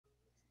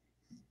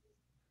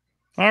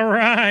All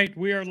right,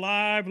 we are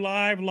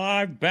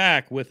live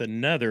back with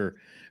another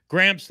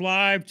Gramps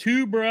Live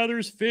Two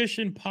Brothers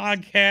Fishing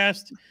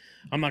podcast.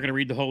 I'm not going to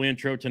read the whole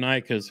intro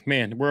tonight because,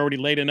 man, we're already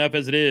late enough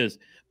as it is.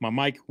 My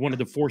mic wanted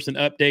to force an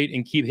update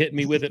and keep hitting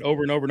me with it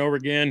over and over and over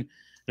again.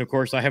 And of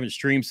course, I haven't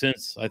streamed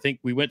since I think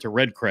we went to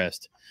Red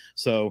Crest.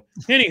 So,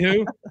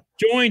 anywho,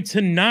 joined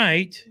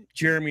tonight,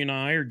 Jeremy and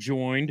I are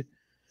joined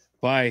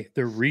by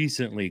the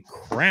recently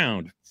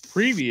crowned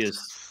previous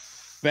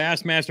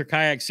Bassmaster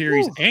Kayak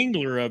Series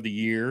Angler of the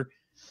Year.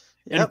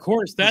 And of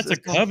course, that's a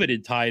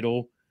coveted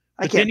title.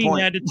 But then he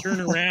had to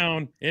turn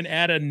around and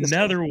add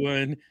another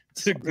one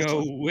to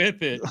go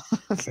with it.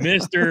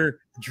 Mr.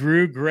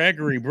 Drew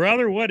Gregory.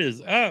 Brother, what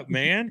is up,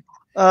 man?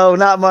 Oh,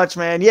 not much,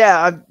 man.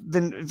 Yeah, I've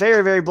been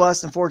very, very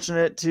blessed and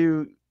fortunate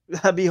to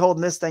be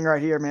holding this thing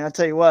right here, man. I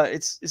tell you what,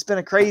 it's been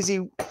a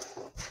crazy,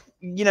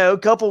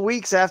 couple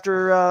weeks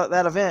after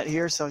that event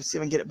here. So see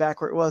if I can get it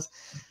back where it was.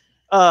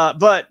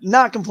 But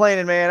not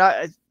complaining,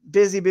 man.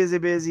 Busy,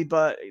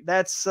 but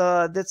that's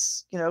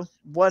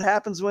what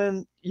happens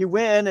when you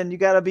win, and you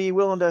got to be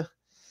willing to,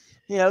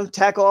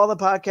 tackle all the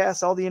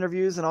podcasts, all the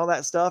interviews and all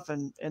that stuff.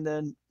 And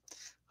then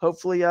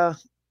hopefully,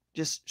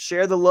 just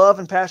share the love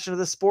and passion of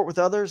this sport with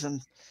others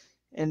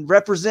and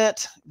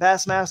represent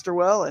Bassmaster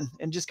well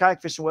and just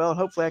kayak fishing well. And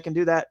hopefully I can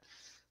do that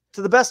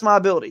to the best of my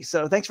ability.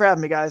 So thanks for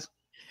having me, guys.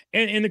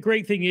 And the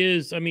great thing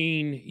is, I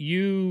mean,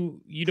 you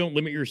don't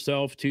limit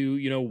yourself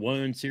to,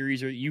 one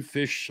series, or you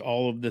fish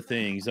all of the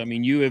things. I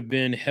mean, you have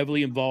been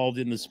heavily involved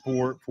in the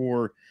sport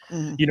for,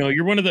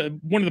 you're one of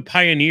the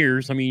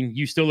pioneers. I mean,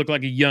 you still look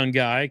like a young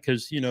guy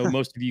because,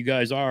 most of you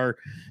guys are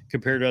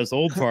compared to us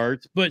old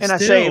farts, but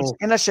and still,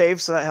 I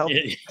shaved, so that helps.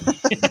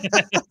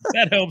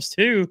 That helps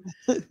too.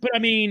 But I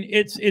mean,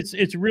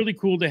 it's really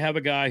cool to have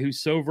a guy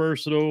who's so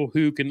versatile,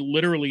 who can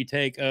literally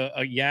take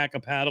a yak, a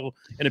paddle,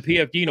 and a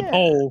PFD and a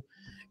pole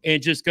and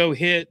just go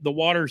hit the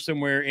water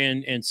somewhere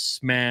and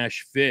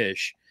smash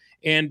fish.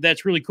 And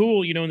that's really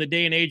cool. In the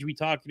day and age we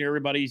talk,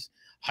 everybody's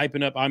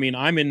hyping up. I mean,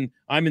 I'm in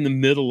the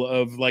middle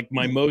of like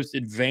my most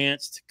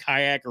advanced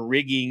kayak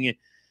rigging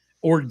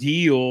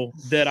ordeal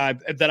that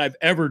I've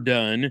ever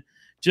done,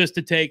 just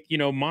to take,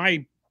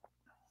 my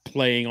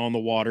playing on the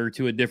water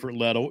to a different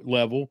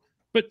level,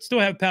 but still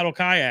have paddle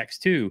kayaks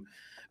too.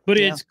 But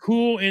it's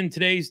cool in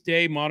today's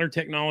day, modern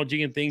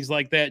technology and things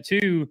like that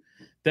too,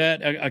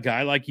 that a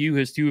guy like you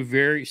has still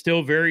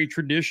very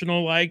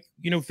traditional,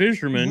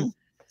 fisherman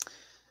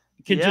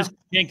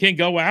can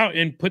go out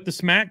and put the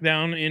smack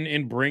down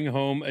and bring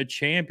home a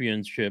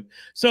championship.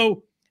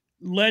 So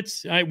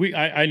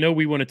I know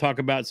we want to talk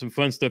about some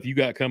fun stuff you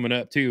got coming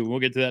up too. We'll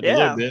get to that in a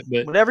little bit,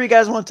 but whatever you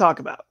guys want to talk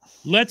about.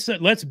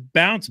 Let's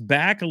bounce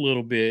back a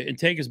little bit and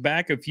take us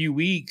back a few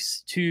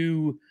weeks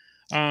to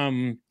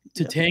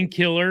 10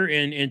 Killer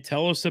and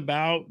tell us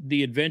about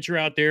the adventure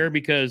out there,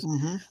 because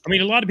I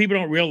mean, a lot of people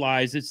don't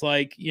realize it's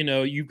like,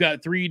 you've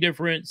got 3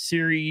 different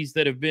series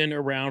that have been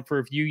around for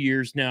a few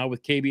years now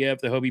with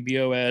KBF, the Hobie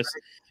BOS,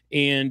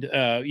 and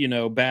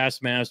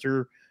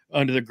Bassmaster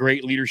under the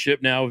great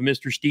leadership now of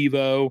Mr.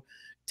 Steve-O,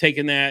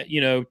 taking that,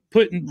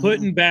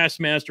 putting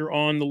Bassmaster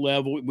on the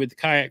level with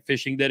kayak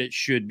fishing that it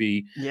should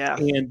be. Yeah.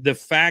 And the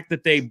fact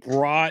that they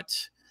brought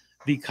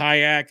the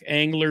kayak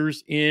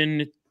anglers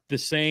in the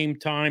same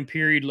time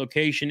period,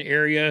 location,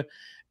 area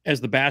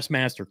as the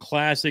Bassmaster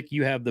Classic.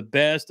 You have the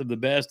best of the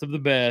best of the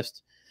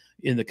best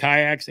in the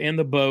kayaks and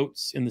the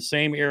boats in the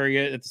same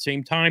area at the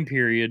same time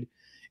period.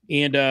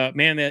 And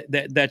man,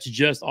 that's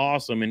just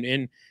awesome.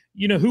 And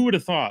who would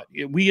have thought,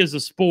 we as a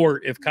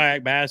sport of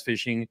kayak bass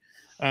fishing,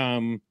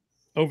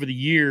 over the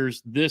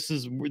years, this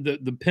is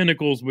the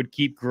pinnacles would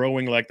keep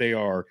growing like they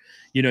are.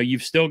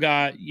 You've still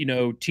got,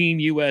 Team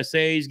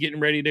USA's getting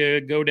ready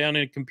to go down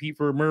and compete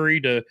for Murray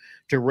to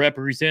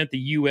represent the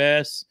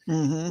US.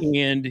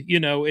 And,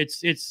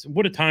 it's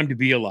what a time to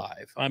be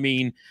alive. I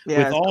mean,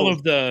 with all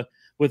of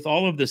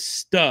the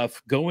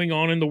stuff going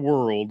on in the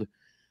world,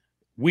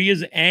 we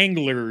as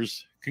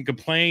anglers can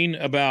complain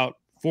about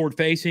forward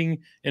facing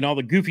and all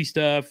the goofy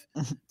stuff.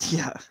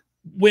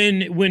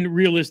 When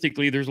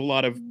realistically there's a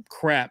lot of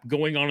crap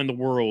going on in the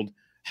world.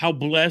 How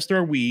blessed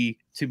are we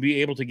to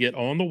be able to get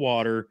on the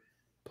water,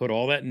 put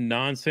all that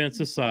nonsense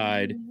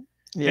aside,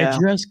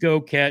 and just go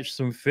catch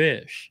some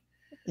fish?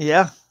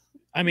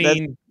 I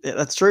mean,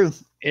 that's true.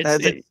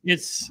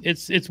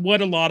 It's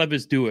what a lot of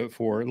us do it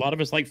for. A lot of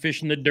us like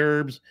fishing the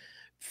derbs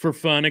for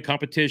fun and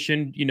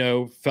competition,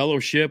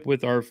 fellowship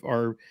with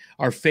our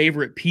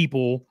favorite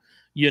people.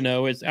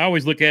 I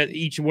always look at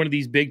each one of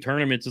these big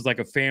tournaments as like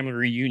a family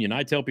reunion.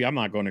 I tell people I'm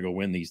not going to go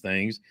win these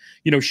things.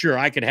 Sure,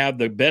 I could have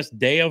the best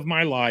day of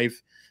my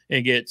life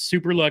and get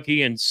super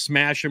lucky and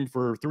smash them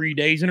for 3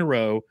 days in a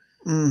row.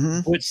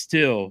 But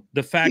still,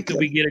 the fact that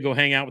we get to go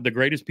hang out with the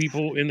greatest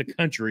people in the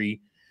country,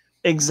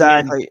 and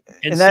celebrate,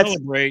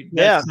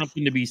 that's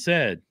something to be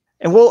said.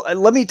 And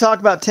let me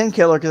talk about 10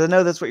 Killer, because I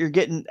know that's what you're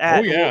getting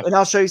at. And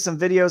I'll show you some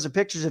videos or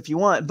pictures if you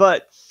want.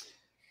 But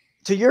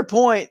to your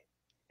point,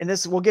 and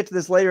this, we'll get to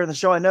this later in the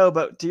show, I know,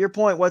 but to your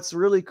point, what's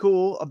really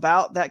cool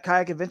about that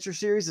Kayak Adventure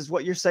Series is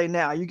what you're saying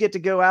now. You get to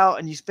go out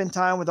and you spend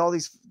time with all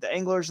the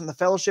anglers, and the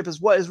fellowship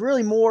is what is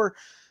really more,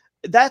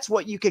 that's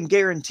what you can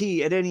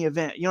guarantee at any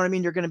event. You know what I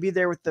mean? You're going to be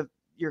there with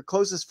your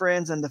closest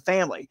friends and the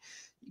family.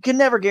 You can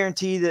never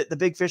guarantee that the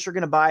big fish are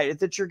going to bite,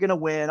 that you're going to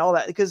win, all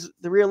that, because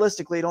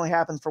realistically it only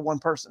happens for one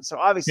person. So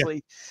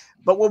obviously,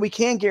 but what we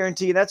can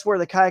guarantee, that's where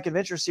the Kayak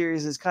Adventure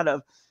Series is kind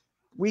of,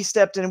 we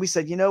stepped in and we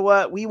said, you know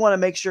what, we want to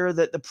make sure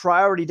that the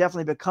priority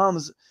definitely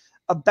becomes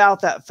about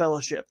that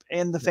fellowship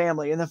and the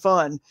family and the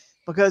fun,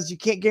 because you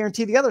can't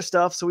guarantee the other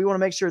stuff. So we want to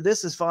make sure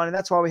this is fun. And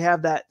that's why we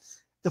have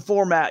the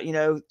format,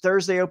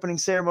 Thursday opening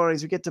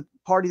ceremonies, we get to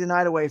party the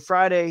night away.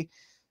 Friday,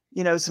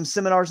 some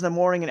seminars in the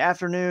morning and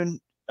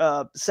afternoon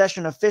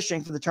session of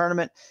fishing for the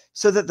tournament,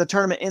 so that the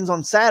tournament ends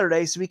on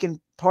Saturday, so we can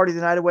party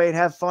the night away and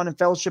have fun and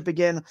fellowship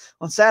again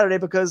on Saturday,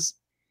 because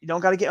you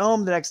don't got to get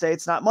home the next day.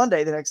 It's not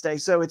Monday the next day.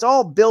 So it's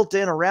all built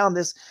in around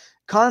this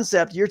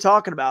concept you're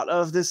talking about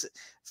of this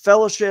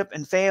fellowship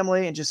and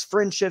family and just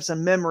friendships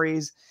and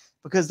memories,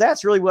 because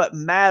that's really what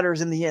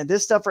matters in the end.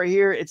 This stuff right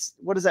here,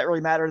 what does that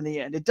really matter in the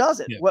end? It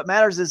doesn't. Yeah. What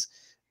matters is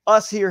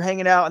us here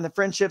hanging out and the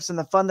friendships and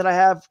the fun that I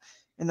have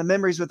and the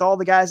memories with all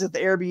the guys at the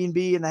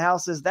Airbnb and the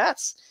houses.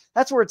 That's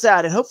where it's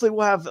at. And hopefully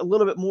we'll have a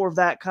little bit more of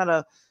that kind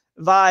of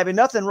vibe, and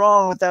nothing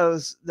wrong with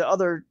the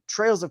other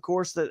trails, of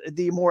course,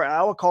 the more,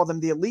 I would call them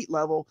the elite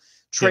level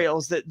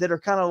trails that are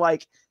kind of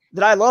like,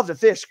 that I love to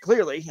fish.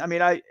 Clearly. I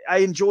mean, I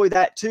enjoy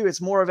that too. It's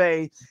more of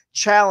a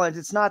challenge.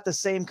 It's not the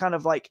same kind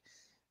of like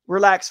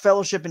relaxed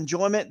fellowship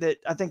enjoyment that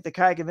I think the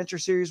Kayak Adventure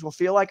Series will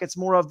feel like. It's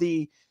more of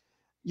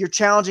you're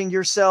challenging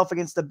yourself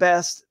against the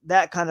best,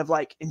 that kind of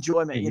like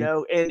enjoyment,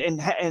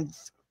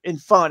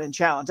 and fun and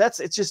challenge.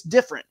 It's just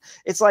different.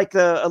 It's like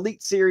the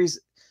Elite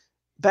Series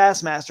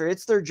Bassmaster.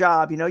 It's their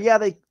job, Yeah,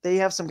 they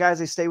have some guys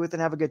they stay with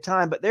and have a good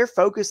time, but they're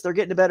focused. They're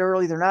getting to bed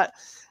early. They're not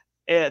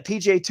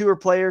PGA Tour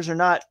players are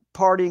not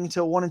partying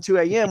till 1 and 2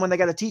 a.m. when they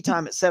got a tee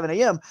time at 7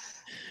 a.m.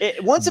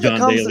 Once it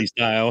becomes Daly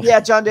style. Yeah,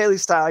 John Daly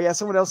style. Yeah,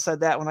 someone else said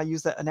that when I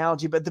used that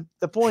analogy. But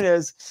the point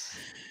is,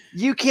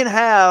 you can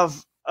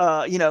have,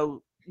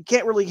 you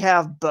can't really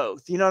have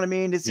both. You know what I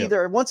mean? It's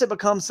either, once it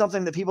becomes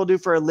something that people do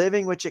for a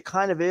living, which it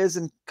kind of is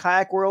in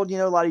kayak world,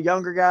 a lot of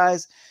younger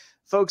guys,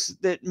 folks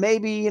that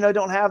maybe,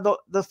 don't have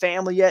the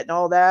family yet and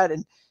all that.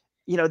 And,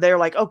 they're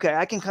like, okay,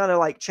 I can kind of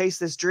like chase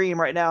this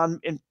dream right now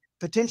and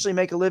potentially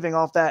make a living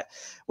off that.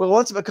 Well,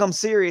 once it becomes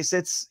serious,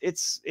 it's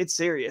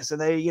serious. And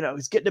they,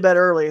 it's getting to bed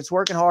early, it's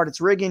working hard,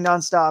 it's rigging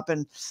nonstop.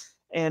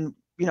 And,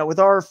 with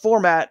our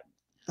format,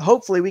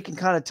 hopefully we can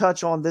kind of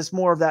touch on this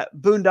more of that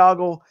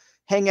boondoggle,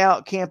 hang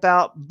out, camp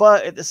out,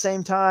 but at the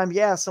same time,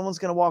 someone's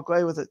going to walk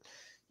away with it,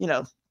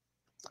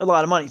 a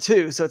lot of money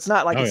too. So it's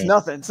not like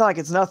nothing. It's not like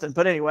it's nothing.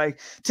 But anyway,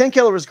 10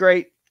 killer was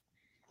great.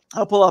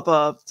 I'll pull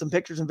up some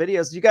pictures and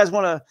videos. Do you guys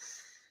want to,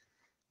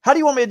 how do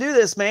you want me to do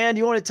this, man? Do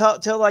you want to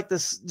tell like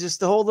this, just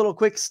the whole little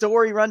quick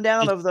story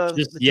rundown of the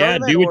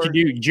tournament, do what you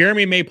do.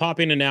 Jeremy may pop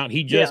in and out.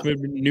 He just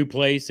moved to a new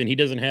place and he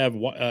doesn't have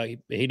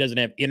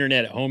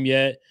internet at home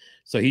yet.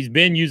 So he's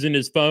been using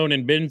his phone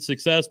and been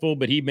successful,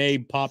 but he may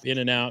pop in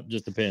and out.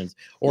 Just depends.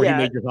 Or he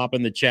may just hop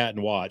in the chat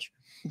and watch.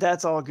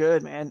 That's all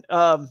good, man.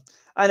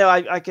 I know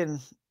I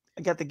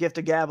got the gift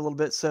of gab a little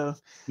bit. So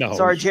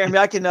sorry, Jeremy,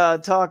 I can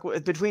talk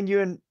between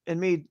you and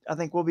me. I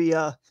think we'll be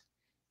all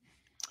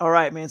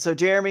right, man. So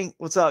Jeremy,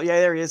 what's up? Yeah,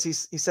 there he is.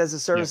 He says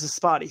his service is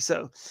spotty.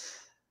 So,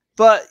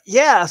 but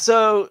yeah,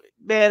 so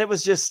man, it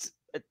was just,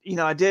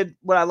 I did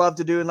what I love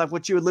to do. And like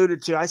what you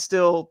alluded to,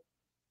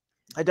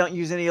 I don't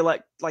use any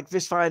like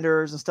fish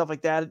finders and stuff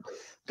like that.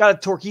 Got a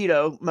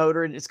Torpedo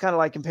motor, and it's kind of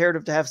like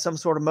imperative to have some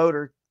sort of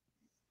motor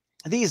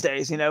these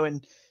days, and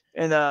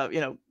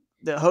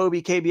the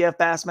Hobie KBF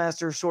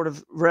Bassmaster sort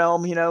of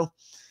realm, you kind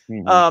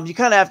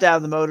of have to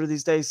have the motor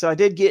these days. So I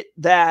did get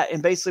that.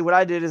 And basically what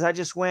I did is I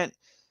just went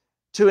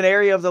to an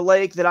area of the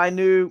lake that I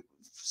knew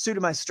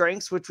suited my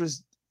strengths, which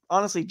was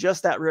honestly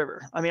just that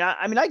river. I mean,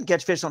 I can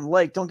catch fish on the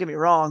lake, don't get me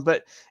wrong,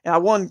 but I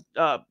won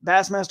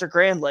Bassmaster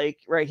Grand Lake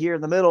right here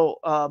in the middle,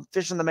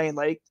 fishing the main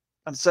lake.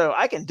 So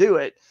I can do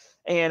it.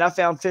 And I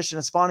found fish in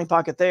a spawning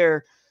pocket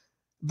there,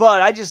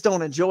 but I just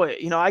don't enjoy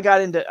it. I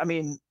got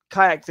into,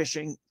 kayak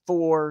fishing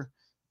for,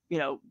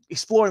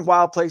 exploring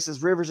wild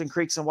places, rivers and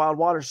creeks and wild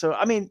water. So,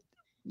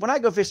 when I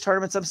go fish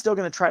tournaments, I'm still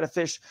going to try to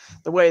fish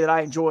the way that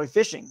I enjoy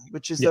fishing,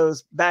 which is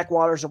those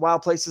backwaters and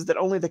wild places that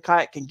only the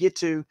kayak can get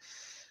to.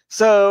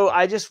 So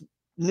I just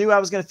knew I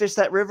was going to fish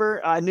that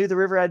river. I knew the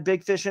river had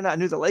big fish in it. I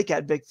knew the lake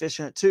had big fish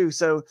in it too.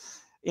 So,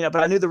 but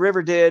I knew the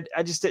river did.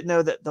 I just didn't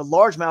know that the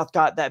largemouth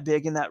got that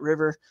big in that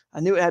river.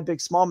 I knew it had big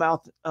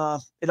smallmouth.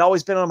 It'd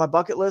always been on my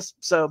bucket list.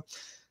 So,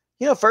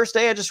 first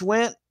day I just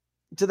went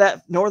to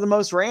that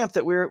northernmost ramp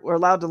that we're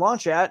allowed to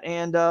launch at,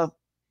 and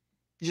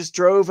just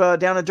drove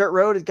down a dirt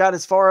road. It got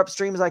as far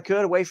upstream as I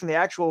could, away from the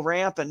actual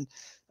ramp, and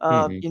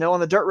on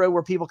the dirt road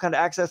where people kind of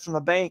access from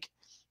the bank.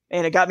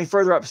 And it got me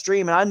further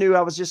upstream, and I knew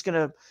I was just going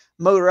to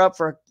motor up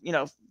for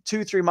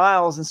 2-3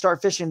 miles and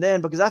start fishing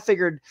then, because I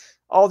figured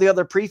all the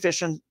other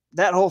pre-fishing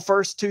that whole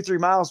first 2-3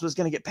 miles was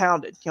going to get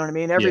pounded. You know what I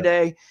mean? Every Yeah.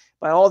 day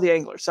by all the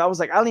anglers. So I was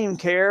like, I don't even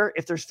care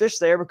if there's fish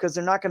there because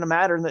they're not going to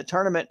matter in the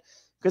tournament.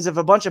 Because if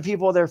a bunch of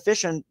people are there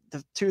fishing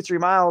the 2-3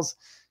 miles,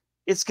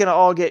 it's going to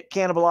all get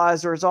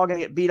cannibalized or it's all going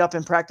to get beat up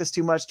in practice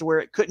too much to where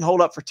it couldn't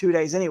hold up for 2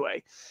 days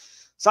anyway.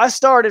 So I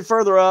started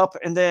further up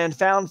and then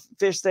found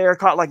fish there,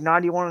 caught like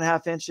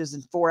 91.5 inches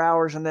in 4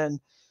 hours. And then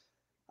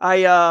I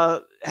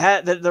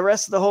had the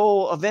rest of the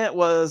whole event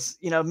was,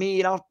 you know,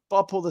 me, and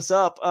I'll pull this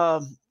up.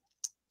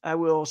 I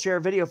will share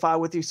a video file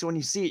with you. So when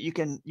you see it, you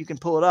can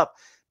pull it up.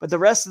 But the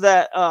rest of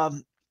that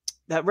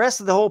rest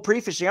of the whole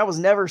pre-fishing, I was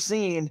never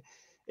seen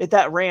at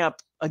that ramp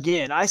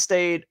again. I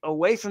stayed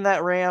away from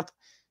that ramp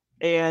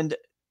and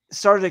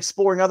started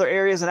exploring other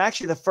areas. And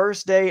actually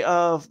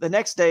the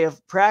next day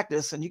of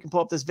practice, and you can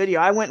pull up this video,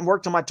 I went and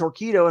worked on my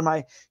Torpedo and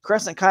my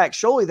Crescent kayak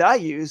Shoalie that I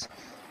use.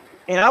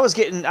 And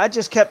I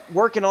just kept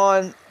working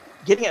on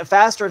getting it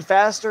faster and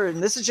faster.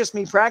 And this is just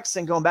me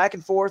practicing, going back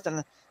and forth.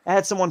 And I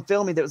had someone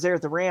film me that was there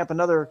at the ramp.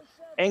 Another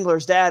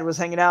angler's dad was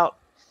hanging out,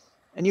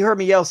 and you heard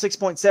me yell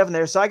 6.7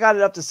 there. So I got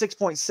it up to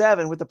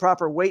 6.7 with the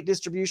proper weight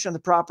distribution, the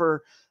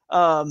proper,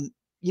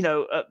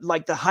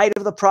 like the height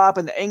of the prop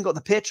and the angle,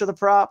 the pitch of the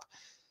prop,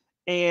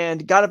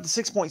 and got up to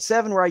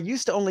 6.7 where I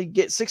used to only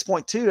get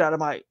 6.2 out of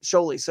my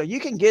Shoalie. So you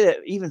can get it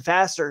even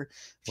faster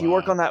if you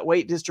work on that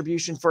weight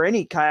distribution for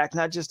any kayak,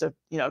 not just a,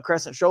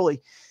 Crescent Shoalie.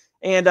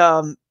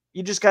 And,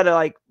 you just got to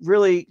like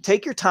really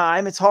take your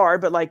time. It's hard,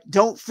 but like,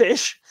 don't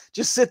fish,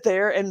 just sit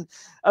there and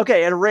at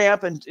a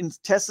ramp and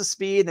test the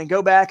speed and then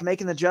go back and make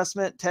an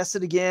adjustment, test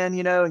it again,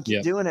 and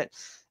keep doing it.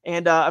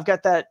 And, I've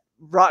got that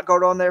rock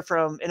guard on there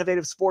from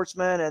Innovative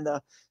Sportsman and the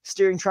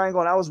steering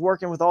triangle. And I was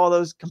working with all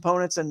those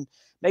components and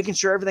making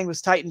sure everything was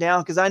tightened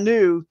down. Cause I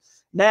knew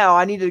now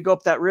I needed to go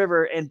up that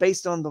river, and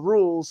based on the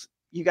rules,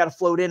 you got to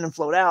float in and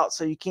float out.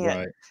 So you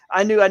can't,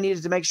 I knew I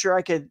needed to make sure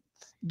I could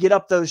get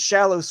up those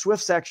shallow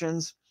swift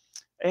sections.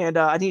 And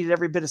I needed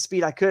every bit of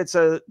speed I could.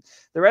 So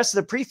the rest of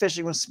the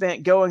pre-fishing was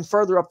spent going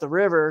further up the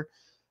river,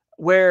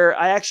 where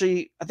I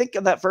think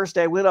on that first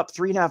day I went up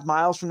 3.5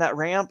 miles from that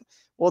ramp.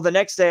 Well, the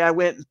next day I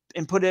went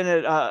and put in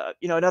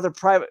another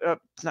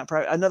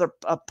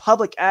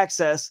public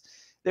access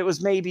that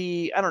was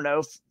maybe, I don't know,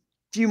 a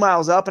few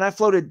miles up. And I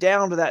floated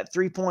down to that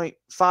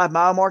 3.5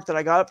 mile mark that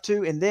I got up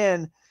to. And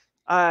then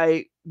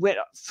I went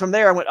from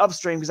there, I went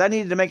upstream because I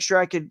needed to make sure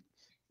I could,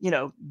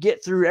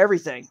 get through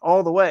everything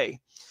all the way.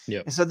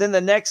 Yeah. And so then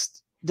the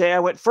next day I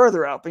went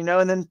further up, and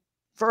then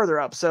further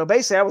up. So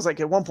basically I was like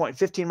at one point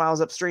 15 miles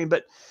upstream,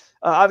 but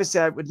obviously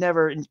I could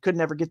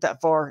never get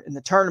that far in the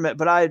tournament,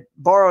 but I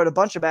borrowed a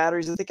bunch of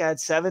batteries. I think I had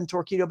 7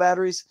 Torpedo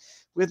batteries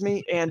with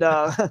me, and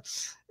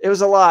it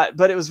was a lot,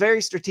 but it was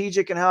very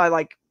strategic in how I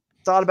like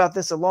thought about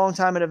this a long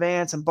time in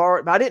advance and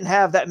borrowed. But I didn't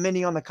have that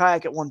many on the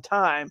kayak at one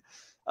time.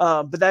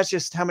 But that's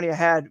just how many I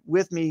had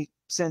with me,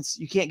 since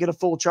you can't get a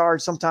full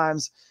charge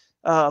sometimes.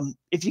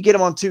 If you get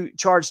them on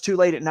charge too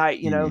late at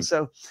night,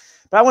 so,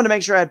 but I wanted to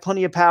make sure I had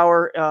plenty of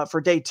power,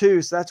 for day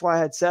 2. So that's why I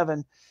had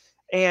 7.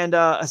 And,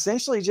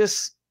 essentially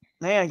just,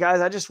 man,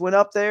 guys, I just went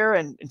up there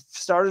and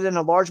started in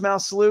a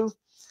largemouth slough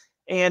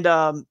and,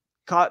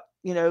 caught,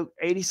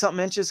 80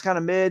 something inches, kind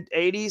of mid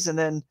 80s. And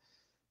then,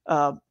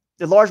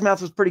 the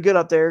largemouth was pretty good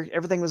up there.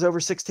 Everything was over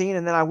 16.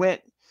 And then I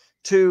went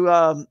to,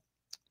 up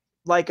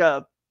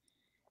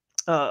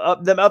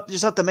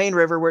the main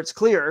river where it's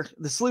clear.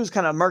 The slough's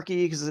kind of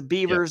murky because the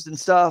beavers and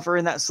stuff are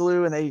in that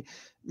slough, and they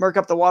murk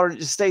up the water, and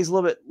it just stays a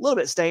little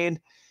bit stained.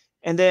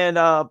 And then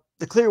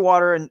the clear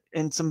water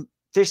and some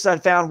fish that I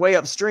found way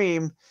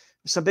upstream,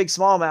 some big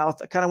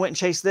smallmouth. I kind of went and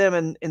chased them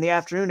in the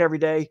afternoon every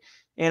day.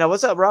 And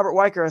what's up, Robert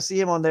Weicker? I see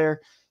him on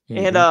there.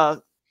 Mm-hmm.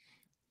 And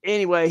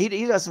anyway, he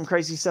does some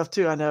crazy stuff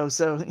too, I know.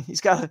 So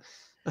he's got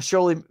a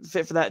Shoalie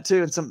fit for that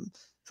too, and some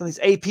of these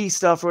AP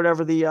stuff or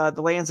whatever, the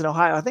lands in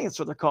Ohio. I think that's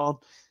what they're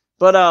called.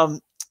 But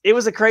it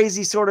was a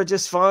crazy sort of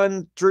just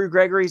fun. Drew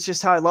Gregory, it's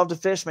just how I love to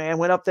fish, man.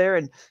 Went up there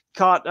and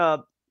caught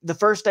the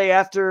first day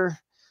after.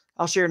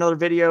 I'll share another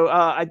video.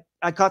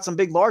 I caught some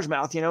big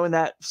largemouth, in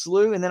that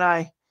slough. And then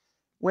I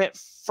went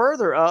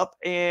further up,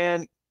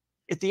 and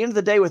at the end of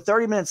the day with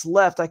 30 minutes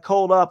left, I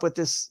coiled up with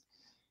this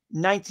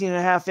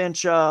 19.5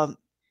 inch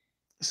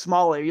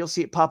smallie. You'll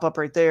see it pop up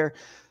right there.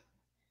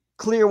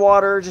 Clear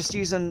water, just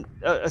using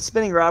a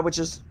spinning rod, which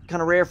is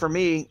kind of rare for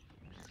me.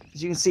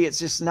 As you can see, it's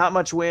just not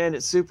much wind.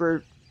 It's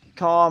super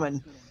calm,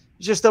 and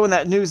just throwing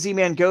that new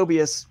Z-Man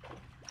Gobius.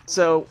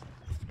 So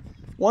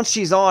once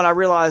she's on, I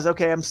realize,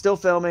 okay, I'm still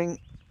filming,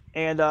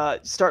 and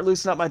start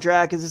loosening up my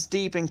drag because it's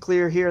deep and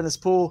clear here in this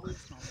pool.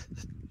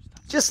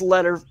 Just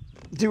let her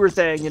do her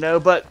thing,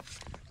 But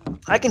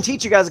I can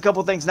teach you guys a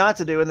couple things not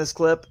to do in this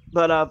clip.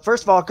 But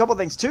first of all, a couple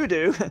things to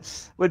do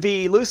would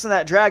be loosen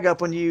that drag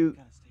up when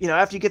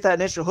after you get that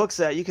initial hook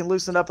set. You can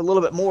loosen up a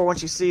little bit more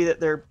once you see that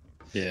they're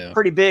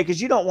pretty big,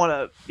 because you don't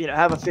want to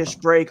have a fish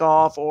break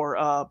off or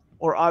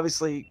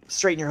obviously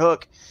straighten your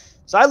hook.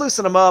 So I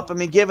loosen them up. I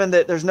mean, given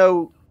that there's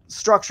no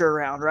structure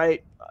around,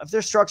 right? If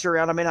there's structure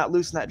around, I may not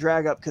loosen that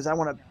drag up because I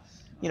want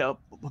to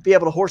be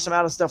able to horse them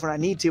out of stuff when I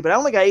need to. But I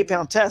only got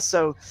 8-pound tests,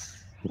 so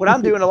what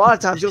I'm doing a lot of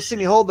times, you'll see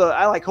me hold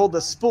hold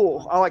the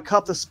spool. I like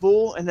cup the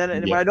spool, and then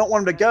when I don't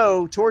want them to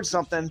go towards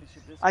something,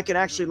 I can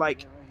actually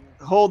like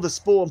hold the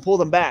spool and pull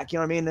them back. You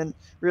know what I mean? Then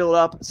reel it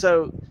up.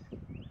 So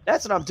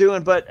that's what I'm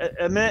doing. But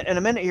in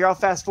a minute here, I'll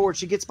fast forward.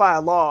 She gets by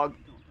a log,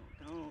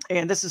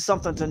 and this is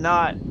something to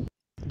not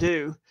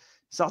do.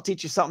 So I'll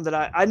teach you something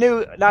that I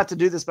knew not to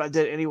do this, but I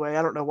did it anyway.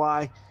 I don't know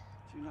why.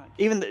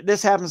 Even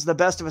this happens to the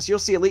best of us. You'll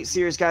see Elite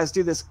Series guys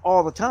do this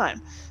all the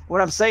time.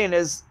 What I'm saying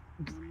is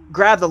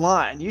grab the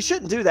line. You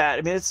shouldn't do that.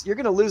 I mean, you're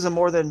going to lose them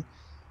more than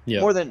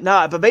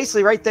not. But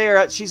basically right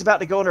there, she's about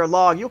to go under a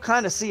log. You'll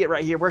kind of see it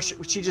right here where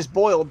she just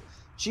boiled.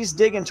 She's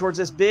digging towards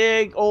this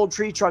big old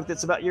tree trunk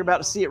you're about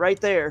to see it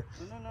right there.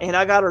 And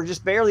I got her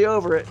just barely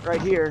over it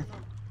right here.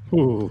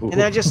 Ooh. And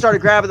then I just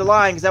started grabbing the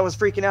line because I was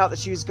freaking out that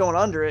she was going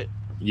under it.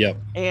 Yep.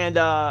 And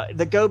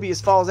the gobies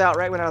falls out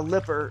right when I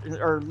lift her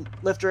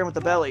in with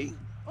the belly.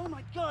 Oh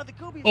my God, the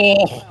gobies!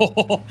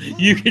 Oh,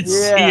 you can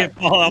see it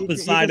fall off the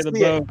side of the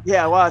boat.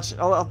 Yeah, watch.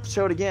 I'll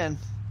show it again.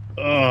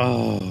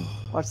 Oh.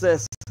 Watch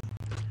this.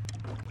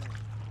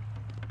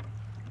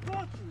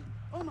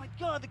 Oh my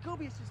God, the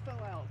gobies just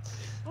fell out.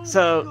 Oh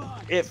so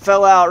it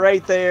fell out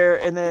right there,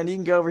 and then you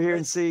can go over here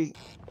and see.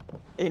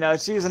 You know,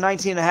 she was a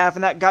 19 and a half,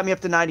 and that got me up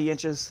to 90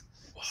 inches.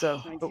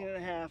 So 19 and a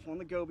half on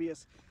the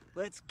gobies.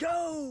 Let's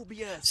go,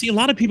 BS. See, a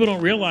lot of people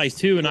don't realize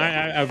too, and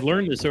I've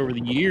learned this over the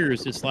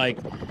years. It's like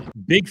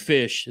big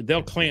fish,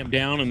 they'll clamp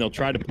down and they'll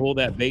try to pull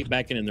that bait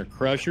back in their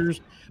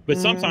crushers, but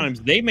sometimes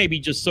they may be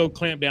just so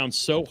clamped down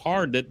so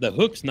hard that the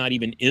hook's not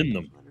even in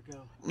them.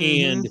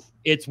 And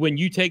it's when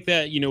you take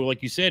that, you know,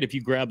 like you said, if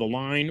you grab the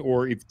line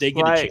or if they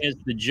get a chance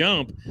to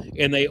jump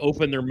and they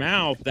open their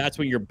mouth, that's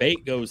when your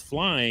bait goes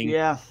flying.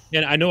 Yeah.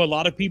 And I know a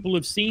lot of people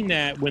have seen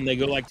that when they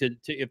go like to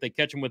if they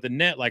catch them with a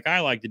net, like I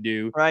like to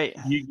do. Right.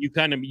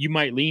 You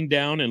might lean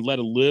down and let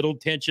a little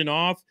tension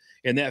off,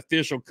 and that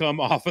fish will come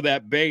off of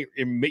that bait,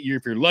 and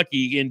if you're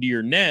lucky, into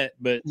your net.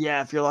 But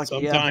yeah, if you're lucky,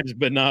 sometimes,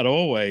 but not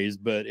always.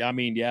 But I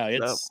mean, yeah,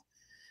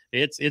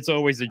 it's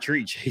always a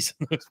treat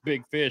chasing those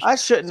big fish. I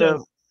shouldn't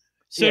have.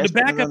 So to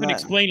back up and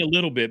explain a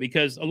little bit,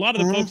 because a lot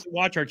of the folks that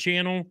watch our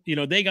channel, you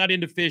know, they got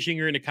into fishing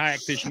or into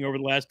kayak fishing over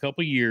the last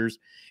couple of years.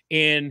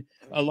 And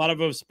a lot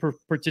of us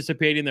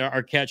participate in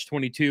our Catch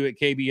 22 at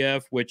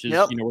KBF, which is,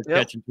 you know, we're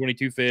catching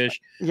 22 fish,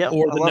 or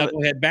the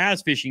Knucklehead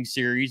Bass Fishing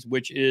Series,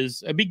 which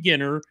is a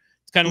beginner.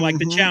 It's kind of like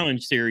the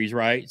challenge series,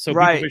 right? So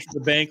people fish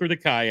the bank or the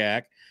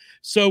kayak.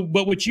 So,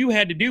 but what you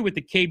had to do with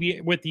the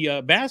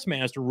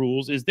Bassmaster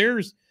rules is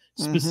there's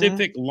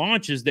specific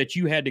launches that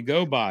you had to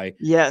go by.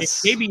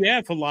 Yes. In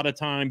KBF, a lot of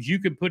times you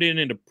could put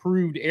in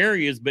approved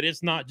areas, but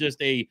it's not just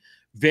a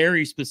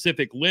very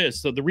specific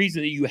list. So the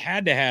reason that you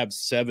had to have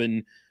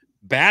 7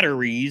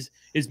 batteries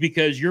is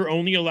because you're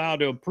only allowed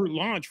to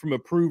launch from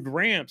approved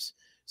ramps.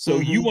 So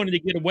you wanted to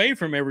get away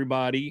from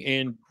everybody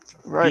and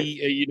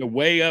be, you know,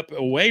 way up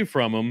away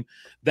from them.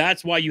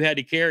 That's why you had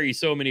to carry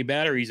so many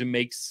batteries and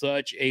make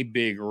such a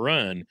big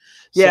run.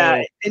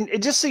 Yeah, so,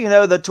 and just so you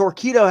know, the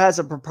Torqeedo has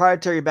a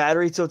proprietary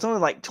battery, so it's only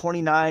like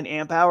 29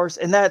 amp hours,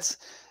 and that's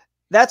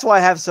why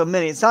I have so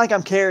many. It's not like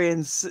I'm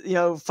carrying, you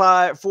know,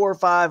 4 or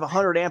 5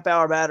 100 amp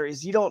hour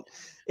batteries. You don't,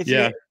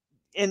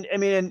 and I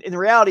mean, in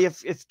reality,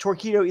 if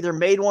Torqeedo either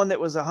made one that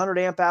was 100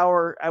 amp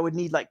hour, I would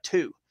need like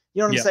 2.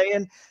 You know what I'm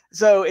saying?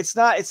 So it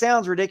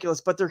sounds ridiculous,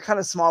 but they're kind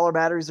of smaller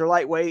batteries. They're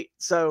lightweight.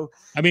 So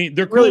I mean,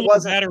 they're cool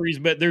batteries,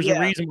 but there's a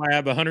reason why I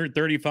have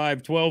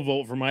 135 12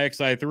 volt for my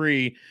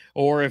XI3,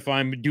 or if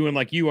I'm doing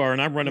like you are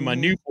and I'm running my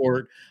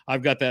Newport,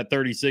 I've got that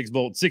 36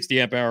 volt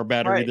 60 amp hour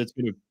battery that's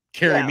going to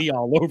carry me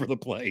all over the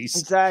place.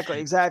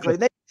 Exactly.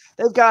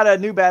 They've got a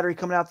new battery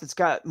coming out that's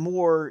got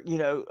more, you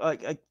know,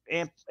 like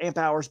amp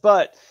hours,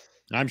 but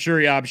I'm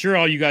sure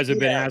all you guys have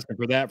been asking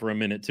for that for a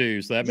minute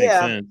too, so that makes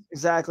sense.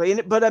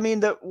 Exactly. But I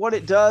mean, what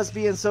it does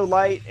being so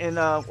light, and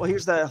well,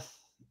 here's the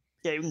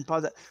you can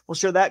pause that. We'll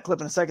show that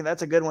clip in a second.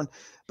 That's a good one.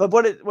 But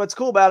what's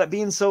cool about it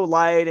being so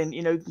light, and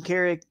you know, you can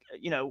carry,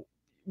 you know,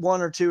 1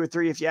 or 2 or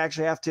 3 if you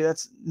actually have to.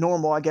 That's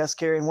normal, I guess,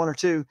 carrying 1 or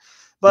 2.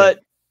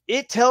 But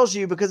it tells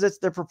you, because it's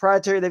their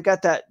proprietary, they've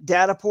got that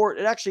data port.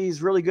 It actually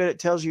is really good. It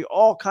tells you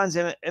all kinds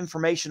of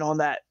information on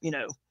that, you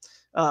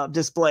know,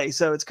 display.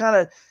 So it's kind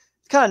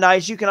of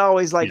nice. You can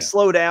always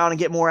slow down and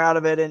get more out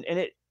of it.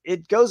 And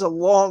it goes a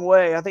long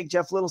way. I think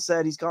Jeff Little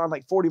said he's gone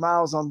like 40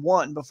 miles on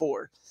one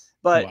before,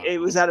 but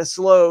it was at a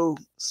slow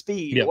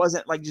speed. It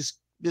wasn't like just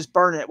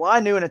burning it. Well,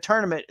 I knew in a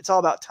tournament, it's all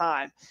about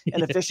time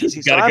and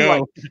efficiency. So I'm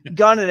like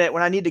gunning it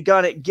when I need to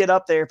gun it, get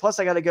up there. Plus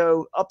I got to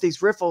go up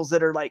these riffles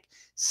that are like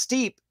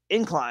steep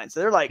inclines.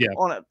 They're like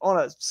on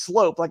a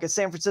slope, like a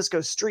San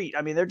Francisco street.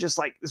 I mean, they're just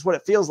like, is what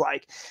it feels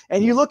like.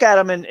 And you look at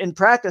them in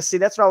practice. See,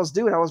 that's what I was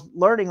doing. I was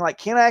learning, like,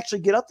 can I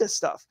actually get up this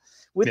stuff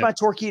with my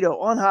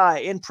Torqeedo on high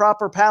in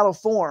proper paddle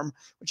form,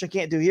 which I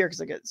can't do here because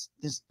I get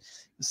this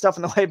stuff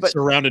in the way, but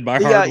surrounded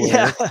by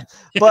hardware.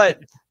 But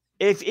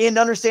if in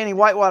understanding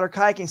whitewater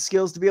kayaking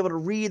skills to be able to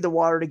read the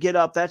water to get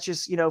up, that's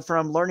just, you know,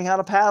 from learning how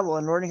to paddle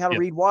and learning how to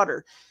read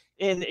water.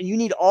 And you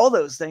need all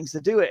those things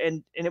to do it.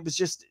 And it was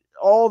just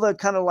all the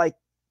kind of like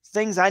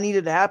things I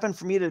needed to happen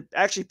for me to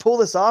actually pull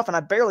this off, and I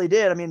barely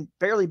did. I mean,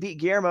 barely beat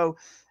Guillermo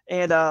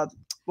and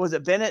was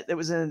it Bennett that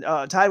was in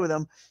tied with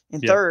him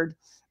in third,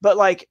 but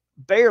like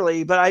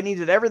barely. But I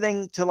needed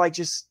everything to like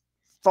just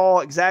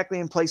fall exactly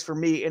in place for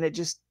me, and it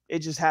just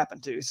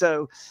happened to.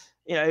 So,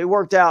 you know, it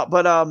worked out.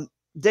 But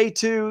day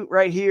 2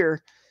 right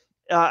here,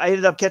 I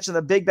ended up catching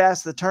the big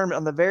bass of the tournament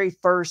on the very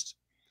first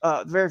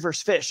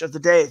fish of the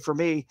day for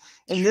me.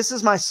 And this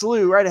is my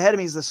slough. Right ahead of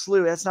me is the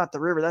slough. That's not the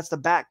river. That's the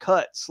back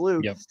cut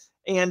slough. Yep.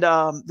 And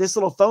this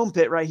little foam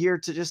pit right here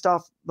to just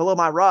off below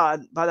my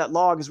rod by that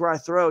log is where I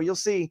throw. You'll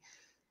see.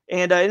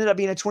 And it ended up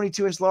being a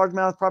 22-inch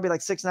largemouth, probably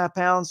like 6.5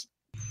 pounds.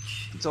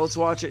 So let's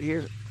watch it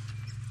here.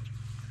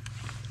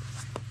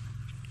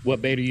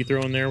 What bait are you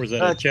throwing there? Was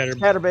that a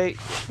chatterbait?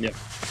 Yep.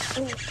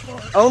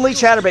 Only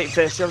chatterbait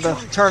fish of the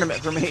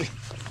tournament for me.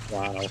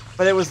 Wow.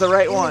 But it was the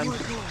right one.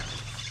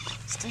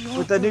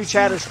 With the new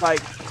chatter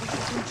spike.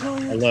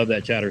 I love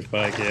that chatter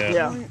spike,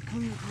 yeah.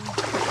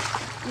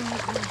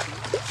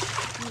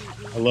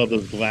 I love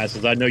those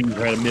glasses. I know you've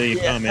had a million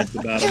comments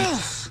about them.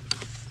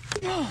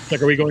 It's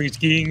like, are we going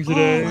skiing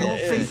today?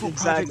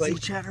 Exactly.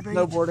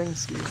 Snowboarding,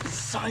 skiing. The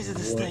size of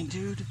this thing,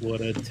 dude.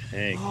 What a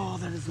tank. Oh,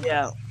 that is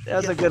that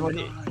was a good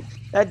one.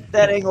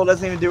 That angle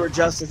doesn't even do her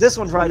justice. This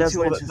one probably does a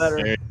little bit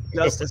better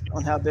justice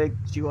on how big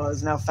she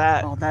was and how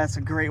fat. Oh, that's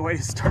a great way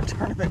to start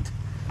tournament.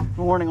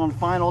 Warning on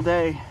final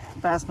day.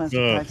 Bassmaster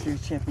Kayak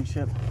Series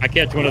Championship. I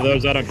catch one of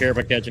those. I don't care if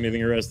I catch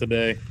anything the rest of the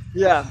day.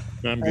 Yeah.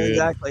 I'm good.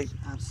 Exactly.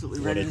 Absolutely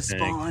ready to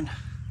spawn.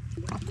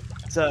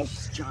 So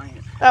it's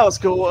giant. That was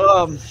cool.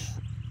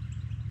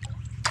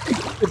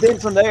 But then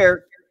from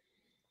there,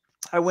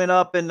 I went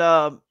up and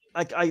that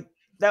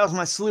was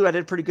my slough. I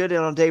did pretty good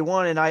on day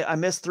 1, and I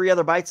missed 3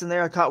 other bites in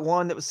there. I caught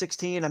one that was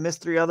 16. I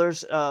missed 3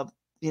 others.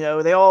 You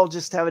know, they all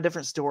just have a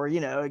different story. You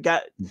know,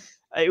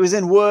 it was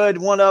in wood.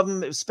 One of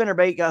them, it was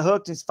spinnerbait, got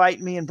hooked and it's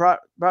fighting me and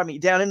brought me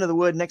down into the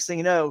wood. Next thing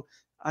you know,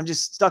 I'm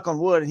just stuck on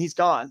wood and he's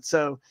gone.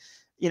 So,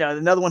 you know,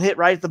 another one hit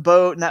right at the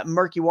boat, and that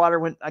murky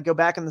water I go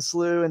back in the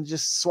slough and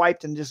just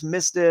swiped and just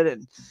missed it.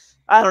 And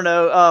I don't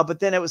know. But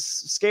then it was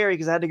scary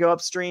because I had to go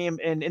upstream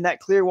and in that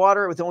clear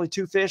water with only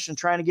 2 fish and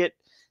trying to get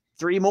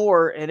 3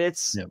 more, and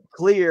it's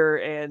clear,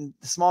 and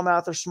the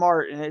smallmouth are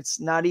smart, and it's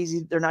not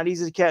easy. They're not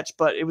easy to catch,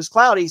 but it was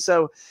cloudy.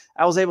 So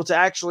I was able to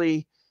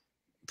actually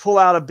pull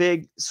out a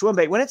big swim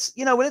bait when it's,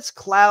 you know, when it's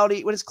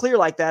cloudy, when it's clear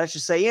like that, I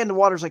should say, and the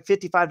water's like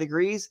 55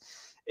 degrees.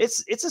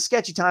 It's a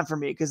sketchy time for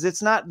me because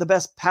it's not the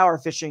best power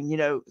fishing, you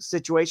know,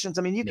 situations.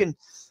 I mean, you can,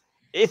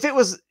 if it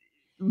was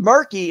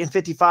murky and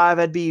 55,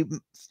 I'd be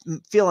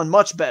feeling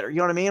much better. You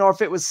know what I mean? Or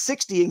if it was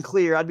 60 and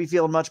clear, I'd be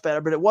feeling much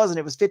better, but it wasn't.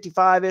 It was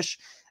 55-ish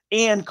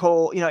and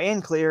cold, you know,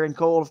 and clear and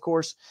cold, of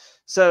course.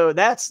 So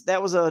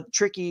that was a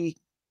tricky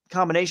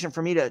combination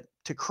for me to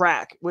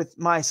crack with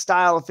my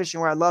style of fishing,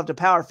 where I love to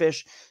power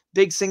fish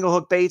big single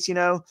hook baits, you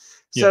know.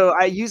 So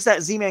I used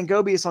that Z-Man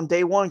Gobius on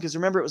day 1 because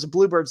remember, it was a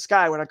bluebird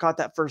sky when I caught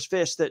that first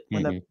fish that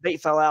when the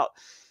bait fell out.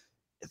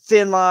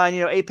 Thin line,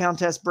 you know, 8-pound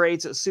test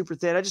braids. It was super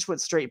thin. I just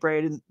went straight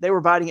braid, and they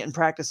were biting it in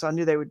practice, so I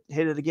knew they would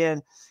hit it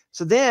again.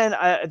 So then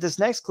this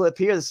next clip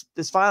here,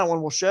 this final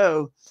one we'll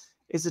show,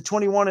 is the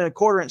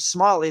 21.25-inch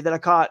smallie that I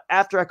caught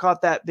after I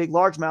caught that big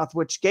largemouth,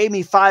 which gave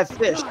me 5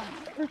 fish.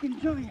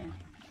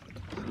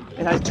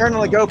 And I turned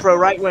on the GoPro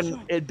right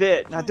when it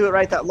bit, and I threw it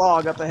right that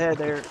log up ahead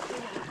there.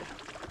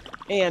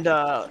 And,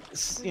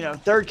 you know,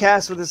 third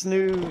cast with this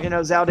new, you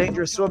know, Zow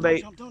Dangerous swim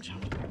bait.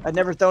 I'd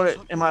never thrown it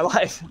in my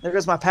life. There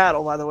goes my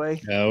paddle, by the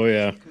way. Oh,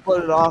 yeah.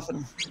 Floated off,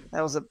 and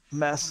that was a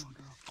mess.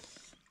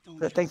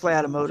 But thankfully I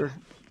had a motor.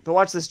 But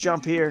watch this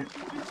jump here.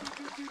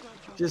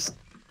 Just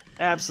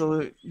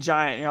absolute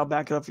giant. Here, I'll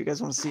back it up if you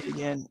guys want to see it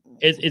again.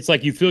 It's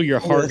like you feel your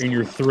heart in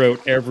your throat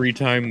every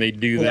time they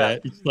do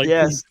that. It's like,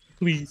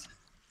 please.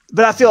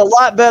 But I feel a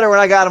lot better when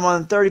I got them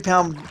on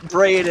 30-pound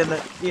braid and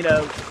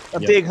a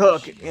big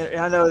hook. And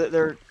I know that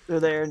they're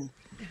there and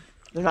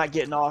they're not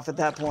getting off at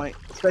that point.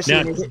 Especially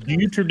now, do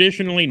you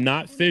traditionally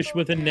not fish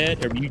with a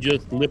net, or you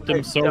just lift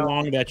them so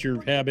long that's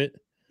your habit?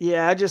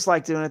 Yeah, I just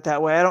like doing it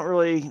that way. I don't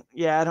really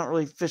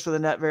fish with a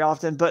net very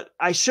often, but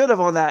I should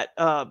have on that.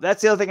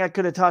 That's the other thing I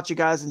could have taught you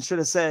guys and should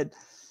have said.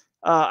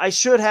 I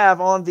should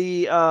have on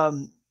the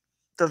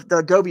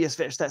Gobius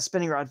fish, that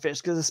spinning rod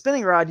fish, because the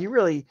spinning rod, it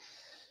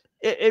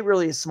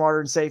really is smarter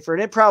and safer,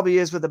 and it probably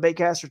is with a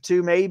baitcaster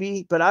too,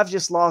 maybe. But I've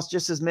just lost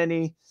just as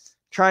many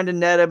trying to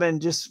net them,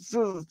 and just,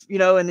 you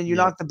know, and then you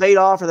knock the bait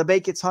off, or the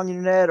bait gets hung in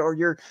your net, or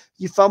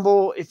you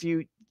fumble if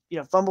you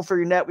fumble for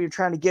your net when you're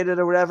trying to get it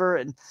or whatever.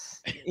 And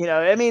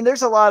I mean,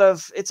 there's a lot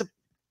of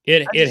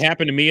it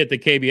happened to me at the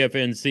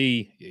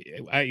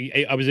KBFNC.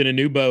 I was in a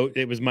new boat.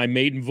 It was my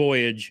maiden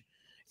voyage.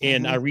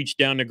 And I reached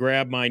down to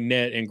grab my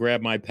net and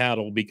grab my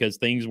paddle because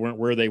things weren't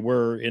where they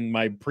were in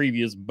my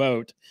previous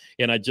boat.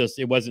 And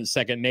it wasn't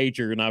second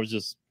nature. And I was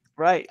just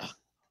right.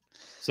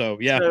 So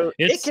yeah, so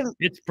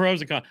it's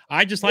pros and cons.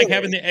 I just like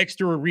having the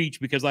extra reach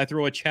because I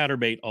throw a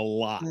chatterbait a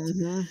lot,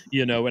 and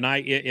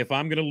if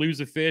I'm going to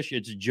lose a fish,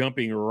 it's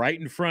jumping right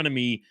in front of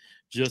me,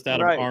 just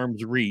out of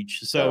arm's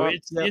reach. So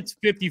it's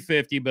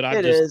 50-50, but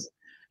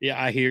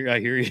Yeah, I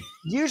hear you.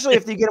 Usually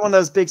if you get one of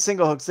those big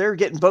single hooks, they're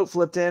getting boat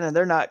flipped in and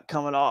they're not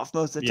coming off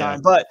most of the Yeah.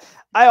 time. But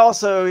I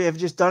also have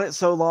just done it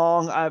so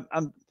long.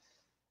 I'm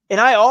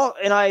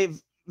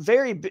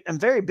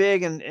very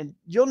big, and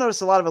you'll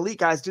notice a lot of elite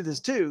guys do this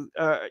too.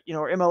 You know,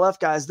 or MLF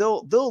guys,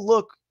 they'll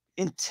look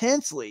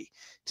intensely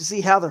to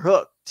see how they're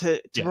hooked, to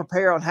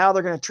prepare on how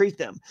they're going to treat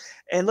them.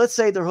 And let's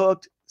say they're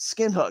hooked,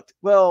 skin hooked.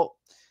 Well,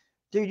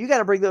 dude, you got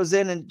to bring those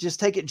in and just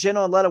take it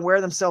gentle and let them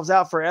wear themselves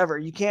out forever.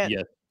 You can't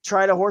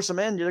try to horse them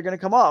in. They're going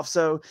to come off.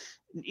 So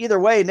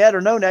either way, net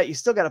or no net, you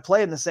still got to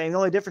play them the same. The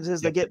only difference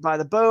is they get by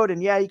the boat,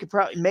 and you could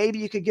maybe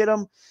you could get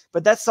them,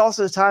 but that's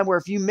also the time where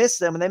if you miss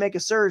them and they make a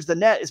surge, the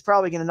net is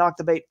probably going to knock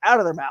the bait out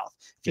of their mouth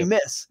if you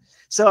miss.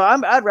 So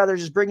I'd rather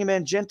just bring them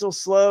in gentle,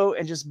 slow,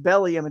 and just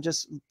belly them and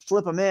just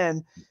flip them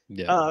in.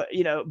 Yeah.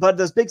 You know, but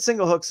those big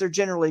single hooks, they're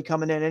generally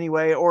coming in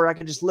anyway, or I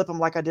could just lip them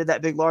like I did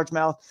that big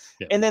largemouth.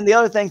 Yeah. And then the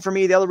other thing for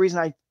me, the other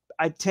reason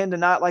I tend to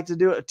not like to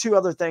do it, two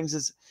other things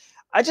is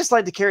I just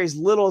like to carry as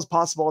little as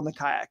possible in the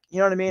kayak. You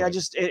know what I mean? Right.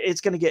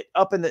 It's going to get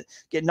up and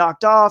get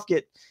knocked off,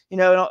 you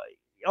know,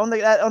 on the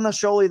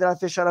shoalie that I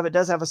fish out of, it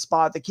does have a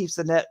spot that keeps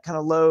the net kind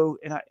of low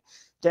and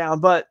down,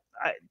 but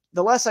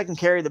the less I can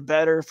carry, the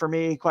better for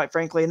me, quite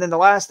frankly. And then the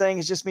last thing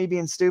is just me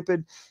being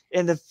stupid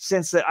in the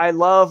sense that I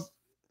love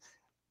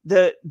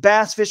the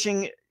bass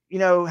fishing, you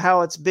know,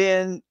 how it's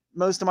been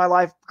most of my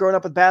life growing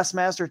up with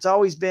Bassmaster. It's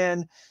always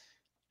been,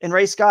 and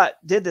Ray Scott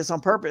did this on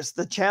purpose,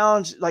 the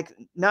challenge, like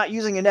not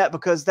using a net,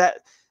 because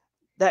that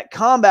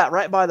combat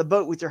right by the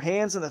boat with your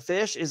hands and the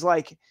fish is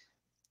like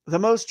the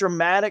most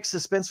dramatic,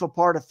 suspenseful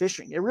part of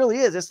fishing. It really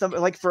is. It's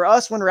like for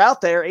us when we're out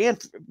there and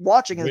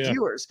watching as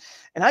viewers.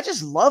 And I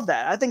just love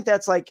that. I think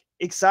that's like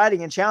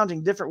exciting and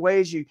challenging, different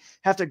ways. You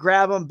have to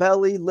grab them,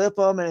 belly, lip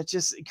them, and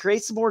it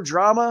creates some more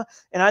drama.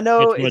 And I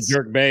know it's a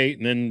jerk bait,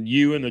 and then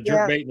you and the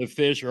jerk bait and the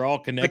fish are all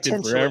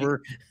connected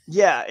forever.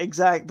 Yeah,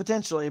 exactly.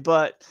 Potentially.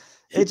 But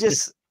it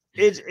just,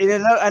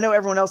 I know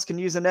everyone else can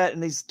use a net in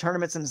these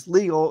tournaments and it's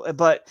legal,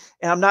 and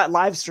I'm not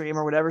live stream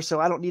or whatever, so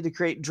I don't need to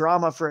create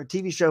drama for a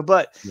TV show.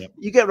 But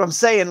you get what I'm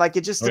saying? Like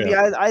it just to me,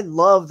 I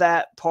love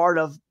that part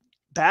of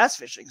bass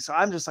fishing. So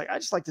I'm just like, I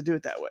just like to do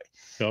it that way.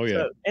 Oh yeah.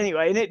 So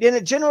anyway, and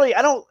it generally,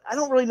 I don't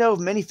really know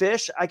of many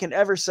fish I can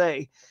ever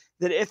say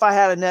that if I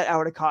had a net, I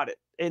would have caught it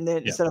and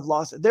then instead of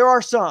lost it. There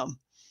are some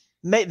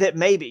that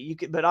maybe you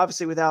could, but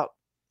obviously without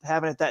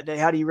having it that day,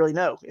 how do you really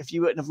know if you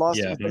wouldn't have lost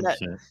it with the net?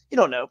 You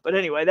don't know. But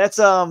anyway, that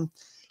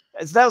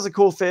was a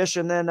cool fish.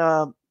 And then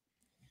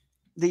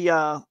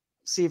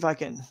see if I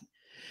can.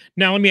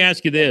 Now let me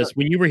ask you this: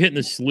 when you were hitting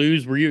the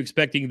sloughs, were you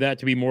expecting that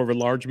to be more of a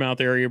largemouth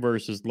area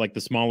versus like the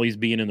smallies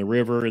being in the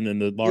river and then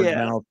the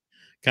largemouth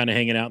kind of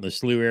hanging out in the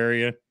slough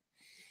area?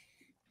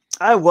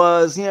 I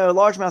was, you know,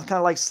 largemouth kind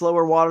of like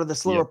slower water, the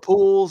slower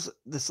pools,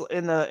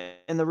 in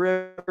the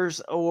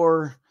rivers,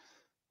 or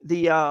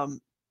the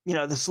you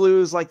know, the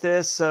sloughs like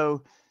this.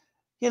 So,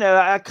 you know,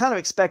 I kind of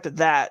expected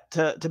that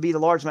to be the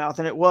largemouth,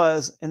 and it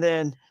was. And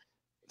then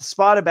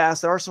spotted bass,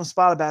 there are some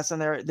spotted bass in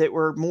there that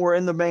were more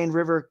in the main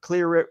river,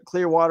 clear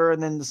water,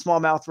 and then the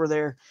smallmouth were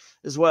there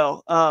as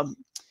well.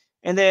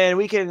 And then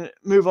we can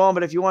move on,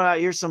 but if you want,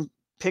 here's some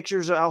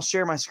pictures. I'll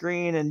share my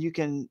screen, and you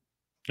can,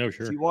 if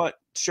you want,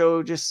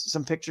 show just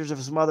some pictures of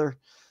some other.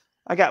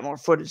 I got more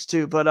footage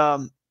too, but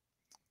I'll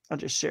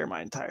just share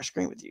my entire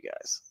screen with you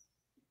guys,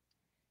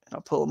 and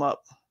I'll pull them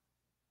up.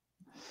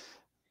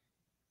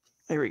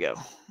 There we go.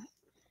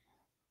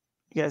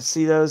 You guys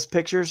see those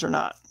pictures or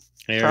not?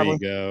 There you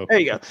go. There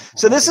you go.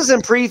 So this is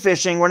in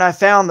pre-fishing when I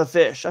found the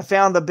fish. I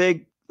found the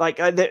big,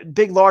 the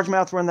big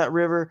largemouth were in that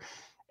river.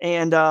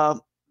 And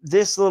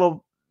this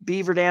little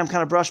beaver dam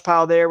kind of brush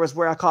pile there was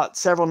where I caught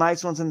several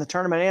nice ones in the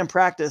tournament and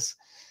practice.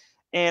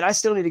 And I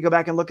still need to go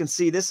back and look and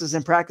see. This is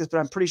in practice, but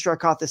I'm pretty sure I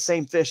caught the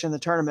same fish in the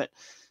tournament.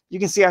 You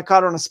can see I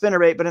caught it on a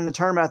spinnerbait, but in the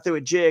tournament I threw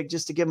a jig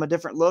just to give him a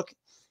different look.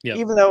 Yep.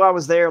 Even though I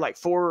was there like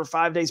 4 or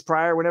 5 days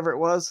prior, whenever it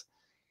was.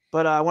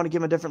 But I want to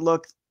give him a different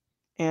look.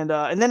 And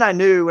then I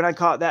knew when I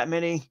caught that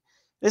many,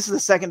 this is the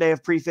second day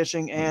of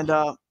pre-fishing. And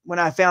when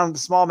I found the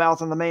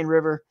smallmouth on the main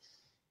river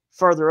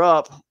further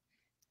up,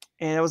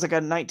 and it was like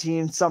a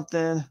 19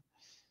 something.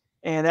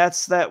 And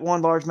that's that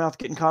one largemouth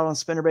getting caught on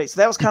spinnerbait.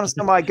 So that was kind of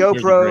some of my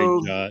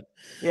GoPro.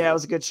 Yeah, it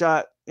was a good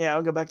shot. Yeah,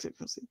 I'll go back to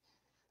it. See.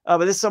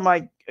 But this is some of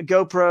my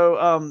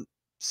GoPro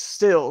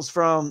stills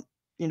from,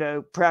 you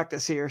know,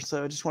 practice here.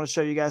 So I just want to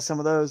show you guys some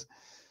of those.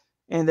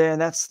 And then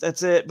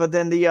that's it. But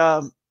then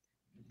the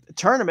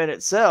tournament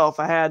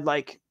itself, I've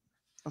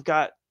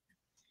got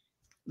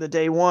the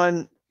day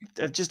one,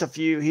 just a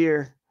few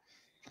here.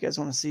 If you guys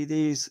want to see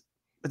these,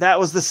 but that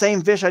was the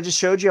same fish I just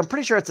showed you. I'm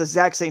pretty sure it's the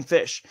exact same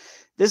fish.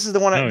 This is the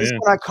one. This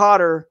one I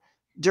caught her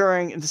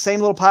during the same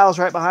little piles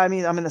right behind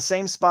me. I'm in the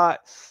same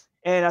spot,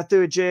 and I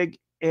threw a jig,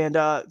 and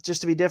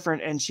just to be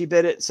different, and she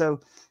bit it.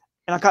 So,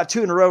 and I caught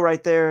 2 in a row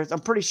right there. I'm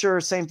pretty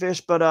sure same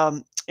fish,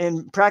 but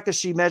in practice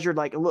she measured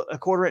like a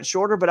quarter inch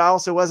shorter. But I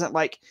also wasn't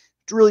like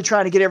really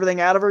trying to get everything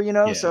out of her, you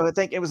know. Yeah. So I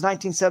think it was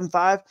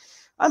 1975.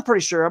 I'm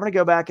pretty sure. I'm going to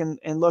go back and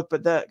look,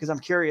 but that because I'm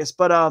curious.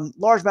 But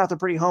largemouth are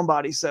pretty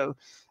homebody, so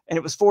and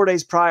it was 4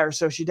 days prior.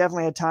 So she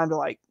definitely had time to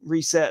like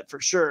reset for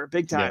sure.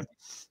 Big time,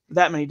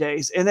 that many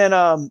days. And then,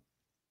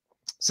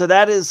 so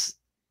that was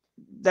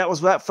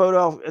that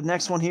photo. The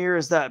next one here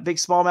is that big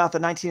smallmouth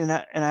at 19 and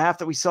a half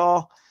that we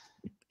saw.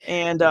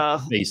 And,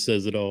 face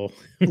says it all.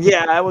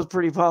 yeah, I was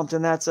pretty pumped.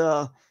 And that's,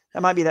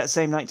 that might be that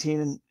same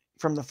 19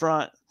 from the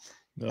front.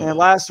 Oh. And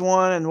last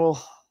one, and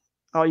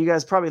you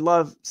guys probably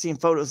love seeing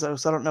photos though.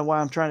 So I don't know why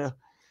I'm trying to,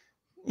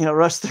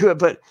 rush through it,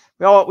 but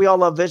we all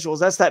love visuals.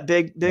 That's that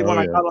big one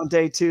I got on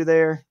day 2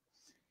 there,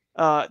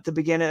 at the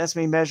beginning. That's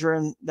me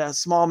measuring that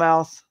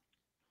smallmouth.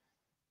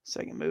 So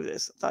I can move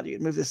this. I thought you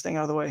could move this thing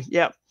out of the way.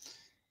 Yeah.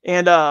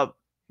 And,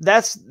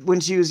 that's when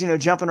she was,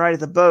 jumping right at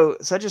the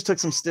boat. So I just took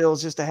some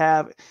stills just to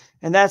have,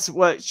 and that's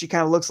what she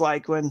kind of looks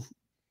like when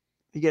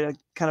you get a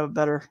kind of a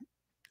better.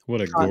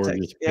 What a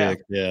gorgeous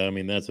pic. Yeah. I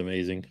mean, that's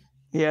amazing.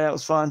 Yeah, that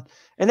was fun.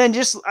 And then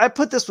I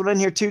put this one in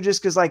here too,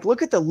 just because like,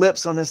 look at the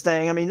lips on this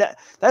thing. I mean,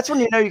 that's when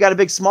you got a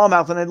big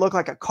smallmouth and they look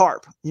like a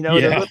carp.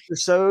 Their lips are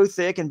so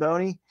thick and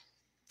bony.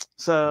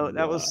 So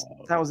that was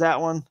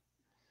that one.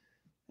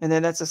 And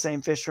then that's the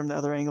same fish from the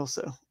other angle.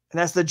 So, and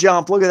that's the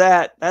jump. Look at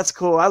that. That's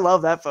cool. I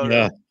love that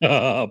photo.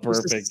 Yeah,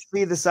 perfect. Just to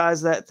see the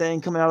size of that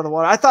thing coming out of the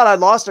water. I thought I'd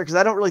lost her because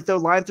I don't really throw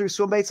line through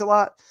swim baits a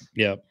lot.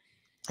 Yeah.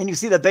 And you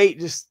see the bait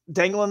just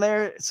dangling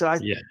there. So I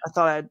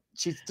thought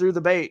she threw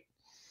the bait.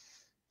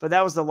 But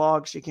that was the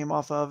log she came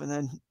off of, and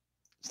then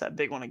it's that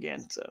big one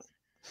again. So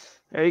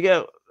there you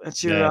go.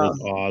 That's your that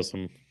is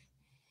awesome.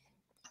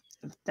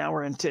 Now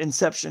we're into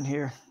inception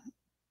here.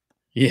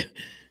 Yeah.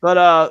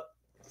 But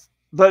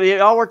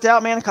it all worked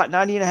out, man. I caught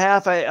 90 and a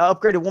half. I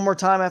upgraded one more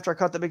time after I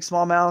caught the big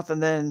smallmouth,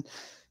 and then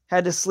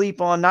had to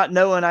sleep on not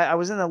knowing I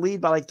was in the lead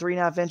by like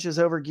 3.5 inches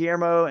over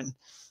Guillermo, and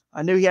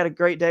I knew he had a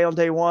great day on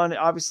day 1,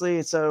 obviously,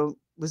 and so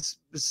was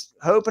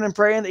hoping and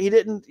praying that he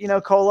didn't,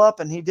 coal up,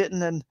 and he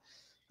didn't, and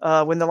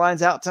when the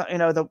line's out,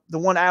 the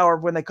 1 hour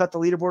when they cut the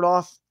leaderboard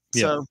off.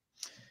 Yeah.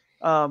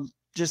 So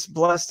just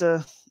blessed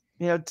to,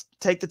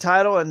 take the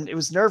title. And it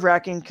was nerve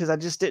wracking because I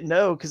just didn't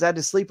know, because I had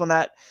to sleep on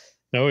that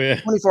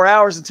 24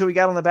 hours until we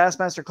got on the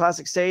Bassmaster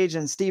Classic stage.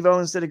 And Steve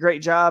Owens did a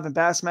great job, and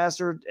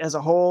Bassmaster as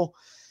a whole.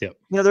 Yep.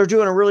 They're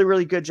doing a really,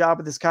 really good job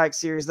with this kayak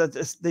series.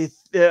 The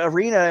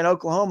arena in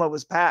Oklahoma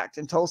was packed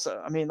in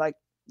Tulsa. I mean, like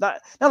not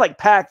like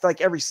packed,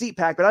 like every seat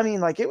packed, but I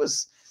mean, like it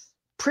was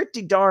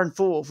pretty darn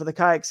full for the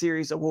kayak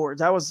series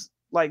awards. I was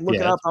like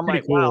looking up, I'm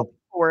like, cool. Wow,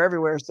 we're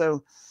everywhere. So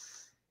it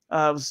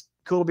was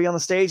cool to be on the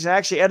stage, and I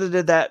actually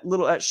edited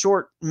that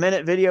short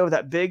minute video of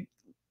that big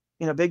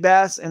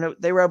bass, and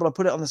they were able to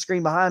put it on the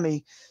screen behind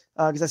me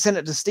because I sent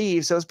it to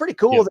Steve. So it's pretty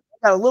cool. Yep.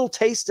 They got a little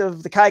taste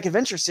of the Kayak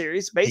Adventure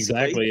Series, basically.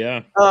 Exactly,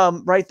 yeah.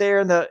 Right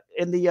there in the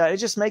it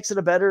just makes it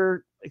a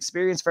better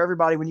experience for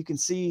everybody when you can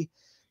see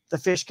the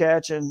fish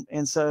catch,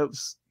 and so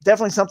it's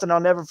definitely something I'll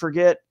never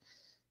forget.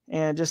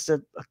 And just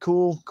a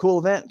cool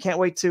event. Can't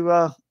wait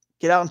to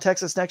get out in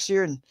Texas next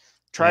year and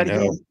try it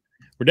again.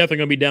 We're definitely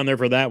going to be down there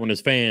for that one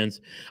as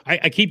fans.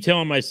 I keep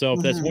telling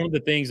myself that's one of the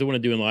things I want to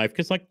do in life,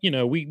 because like,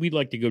 we'd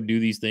like to go do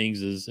these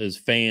things as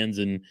fans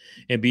and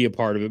be a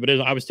part of it. But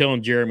as I was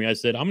telling Jeremy, I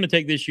said, I'm going to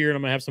take this year and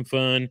I'm going to have some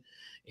fun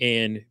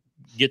and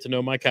get to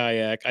know my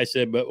kayak. I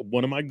said, but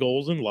one of my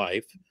goals in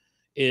life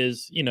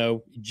is,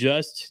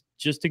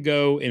 just to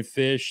go and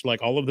fish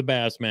like all of the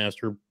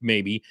Bassmaster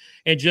maybe,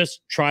 and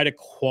just try to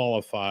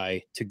qualify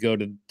to go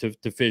to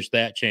fish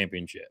that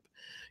championship.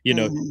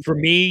 For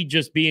me,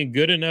 just being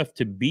good enough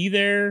to be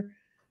there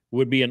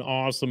would be an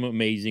awesome,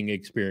 amazing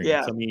experience.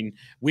 Yeah. I mean,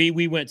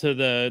 we went to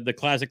the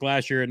classic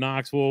last year at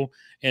Knoxville,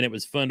 and it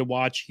was fun to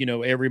watch,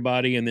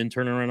 everybody, and then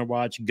turn around and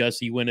watch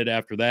Gussie win it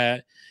after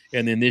that.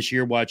 And then this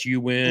year, watch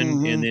you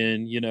win. And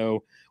then,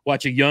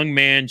 watch a young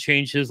man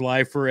change his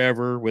life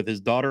forever with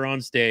his daughter on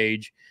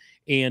stage.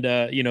 And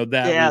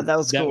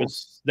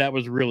that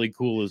was really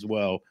cool as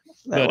well.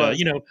 But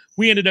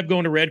we ended up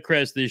going to Red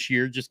Crest this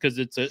year just because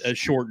it's a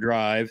short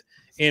drive,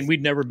 and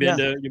we'd never been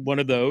to one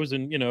of those.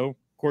 And of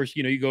course,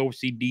 you go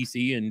see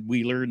DC and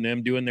Wheeler and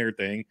them doing their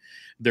thing,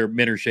 their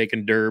minter shake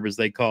and derb as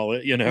they call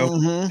it.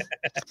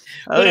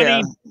 But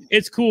I mean,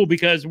 it's cool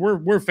because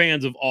we're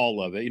fans of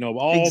all of it.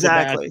 All the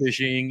bass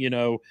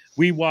fishing.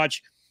 We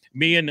watch.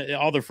 Me and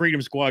all the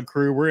Freedom Squad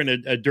crew, we're in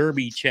a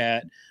derby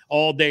chat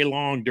all day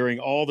long during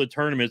all the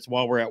tournaments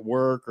while we're at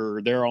work or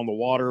they're on the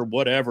water,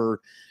 whatever,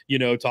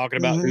 talking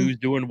about who's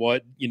doing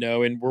what,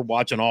 and we're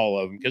watching all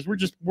of them because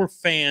we're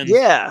fans.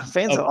 Yeah,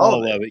 fans of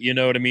all of it. You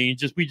know what I mean?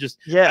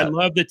 I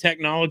love the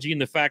technology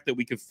and the fact that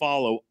we could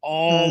follow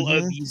all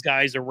of these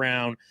guys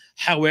around,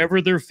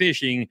 however they're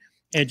fishing,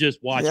 and just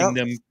watching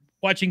them,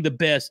 watching the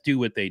best do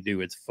what they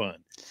do. It's fun.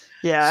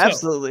 Yeah,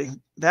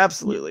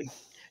 absolutely.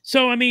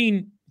 So, I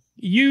mean,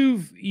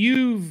 you've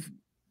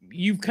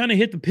kind of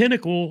hit the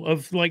pinnacle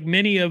of like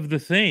many of the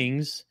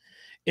things.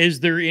 Is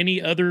there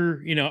any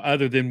other,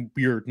 other than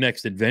your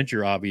next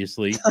adventure,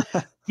 obviously,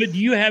 but do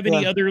you have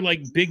any other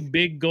like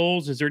big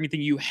goals? Is there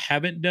anything you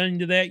haven't done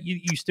to that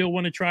you still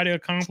want to try to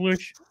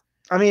accomplish?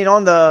 I mean,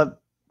 on the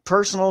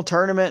personal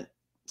tournament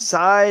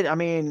side, I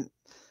mean,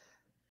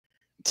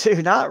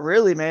 dude, not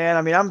really, man.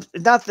 I mean, I'm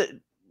not that,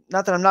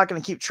 not that I'm not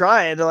going to keep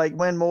trying to like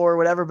win more or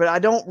whatever, but I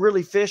don't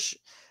really fish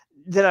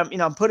that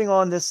I'm putting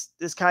on this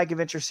Kayak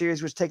Adventure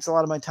Series, which takes a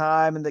lot of my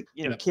time, and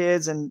the,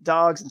 kids and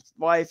dogs and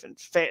wife and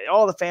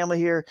all the family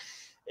here.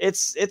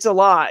 It's a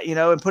lot,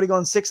 and putting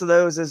on 6 of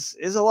those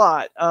is a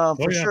lot,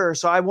 for sure.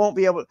 So I won't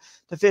be able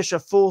to fish a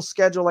full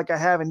schedule like I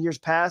have in years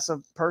past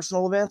of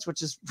personal events,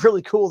 which is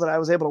really cool that I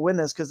was able to win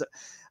this, because I'm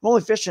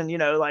only fishing,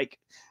 like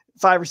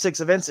 5 or 6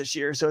 events this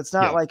year. So it's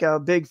not like a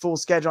big full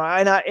schedule.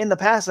 In the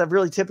past, I've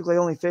really typically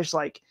only fished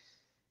like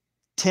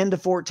 10 to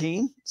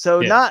 14.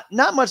 So not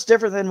much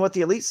different than what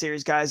the Elite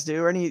Series guys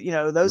do, or any,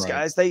 those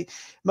guys.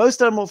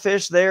 Most of them will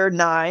fish their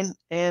 9,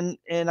 and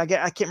I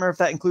can't remember if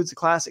that includes the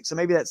Classic. So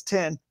maybe that's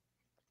 10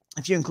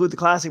 if you include the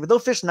Classic, but they'll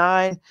fish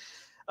 9.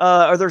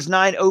 Or there's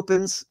 9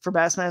 opens for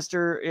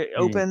Bassmaster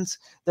opens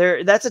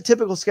there. That's a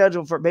typical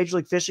schedule for Major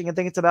League Fishing. I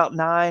think it's about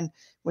 9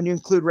 when you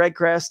include Red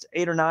Crest,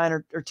 8 or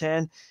 9 or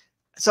 10.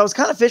 So I was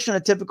kind of fishing a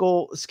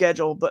typical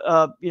schedule, but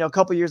a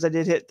couple years I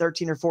did hit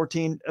 13 or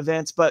 14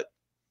 events, but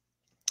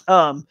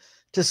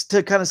just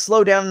to kind of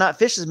slow down and not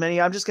fish as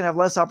many, I'm just going to have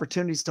less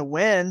opportunities to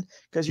win,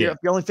 because you're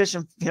only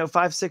fishing,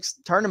 5, 6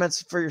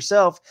 tournaments for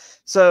yourself.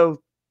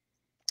 So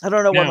I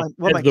don't know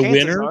what my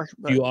chances are.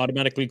 Do you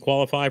automatically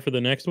qualify for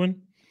the next one?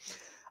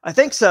 I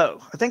think so.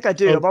 I think I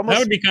do. That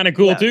would be kind of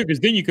cool too, because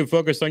then you can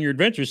focus on your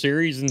adventure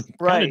series and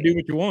kind of do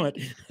what you want.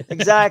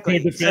 Exactly.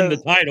 Defend the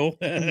title.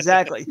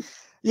 Exactly.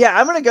 Yeah,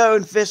 I'm going to go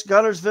and fish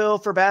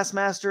Guntersville for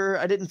Bassmaster.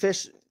 I didn't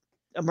fish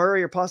a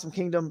Murray or Possum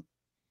Kingdom.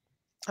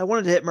 I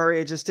wanted to hit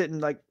Murray. It just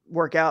didn't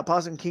work out.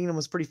 Possum Kingdom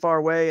was pretty far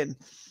away, and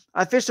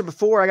I fished it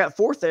before. I got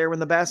 4th there when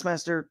the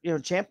Bassmaster,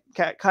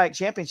 kayak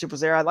championship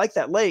was there. I like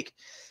that lake.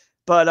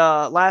 But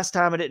last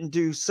time I didn't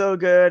do so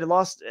good.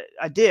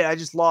 I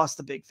just lost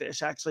the big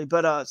fish actually,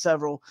 but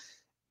several.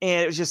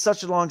 And it was just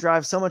such a long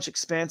drive, so much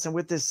expense. And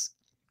with this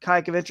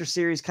Kayak Adventure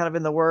Series kind of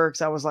in the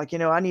works, I was like,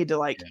 I need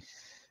to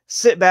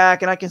sit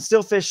back, and I can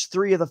still fish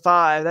 3 of the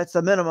 5. That's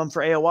the minimum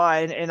for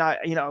AOI. And I,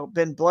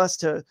 been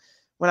blessed to,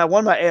 when I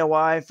won my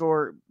AOI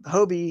for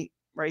Hobie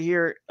right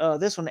here,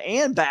 this one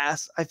and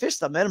Bass, I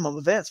fished the minimum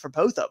events for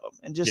both of them,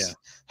 and just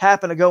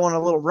happened to go on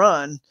a little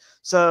run.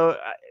 So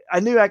I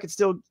knew I could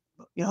still,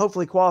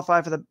 hopefully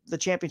qualify for the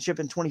championship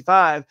in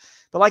 25.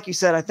 But like you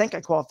said, I think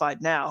I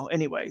qualified now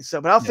anyway. So,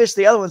 but I'll fish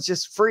the other ones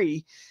just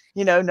free,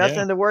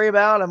 nothing to worry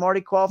about. I'm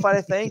already qualified,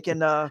 I think.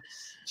 And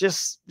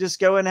just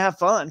go and have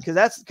fun.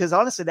 Because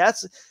honestly,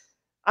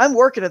 I'm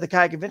working at the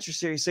Kayak Adventure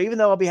Series. So even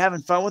though I'll be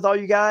having fun with all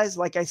you guys,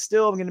 I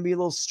still am going to be a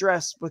little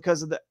stressed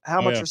because of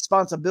how much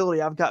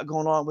responsibility I've got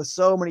going on with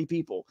so many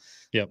people,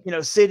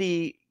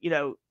 city,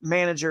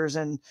 managers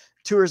and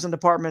tourism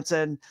departments,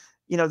 and,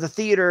 the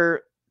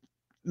theater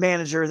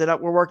manager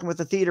that we're working with,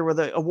 the theater where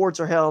the awards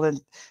are held,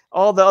 and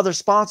all the other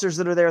sponsors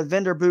that are there,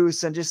 vendor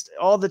booths, and just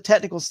all the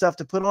technical stuff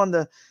to put on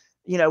the,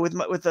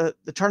 with the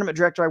tournament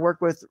director I work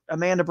with,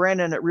 Amanda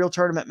Brandon at Real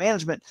Tournament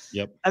Management.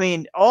 Yep. I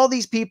mean, all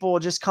these people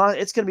it's going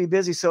to be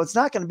busy. So it's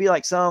not going to be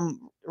like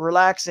some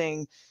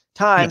relaxing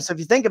time. So if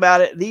you think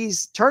about it,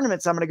 these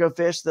tournaments I'm going to go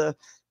fish the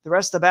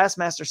rest of the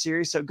Bassmaster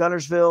Series. So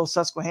Guntersville,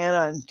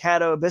 Susquehanna, and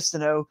Caddo,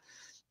 Bistino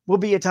will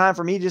be a time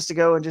for me just to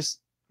go and just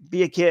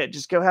be a kid,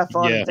 just go have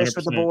fun and fish 100%.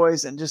 With the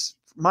boys, and just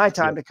my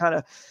time to kind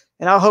of,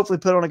 and I'll hopefully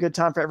put on a good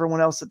time for everyone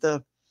else at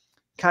the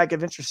Kayak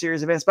Adventure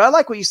Series events. But I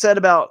like what you said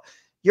about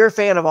you're a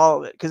fan of all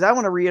of it, because I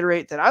want to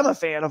reiterate that I'm a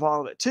fan of all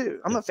of it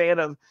too. I'm a fan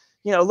of,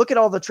 look at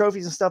all the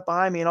trophies and stuff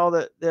behind me and all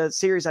the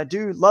series. I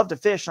do love to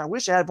fish, and I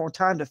wish I had more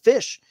time to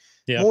fish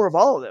more of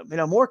all of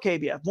them, more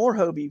KBF, more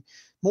Hobie,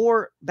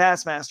 more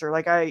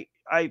Bassmaster.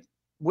 I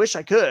wish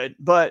I could,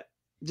 but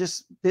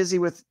just busy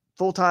with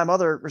full-time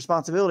other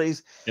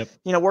responsibilities,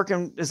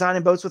 working,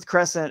 designing boats with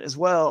Crescent as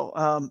well.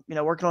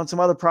 Working on some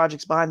other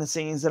projects behind the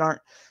scenes that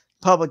aren't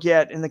public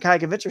yet. And the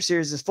Kayak Adventure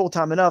Series is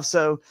full-time enough.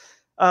 So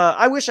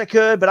I wish I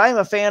could, but I am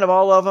a fan of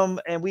all of them,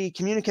 and we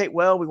communicate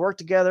well. We work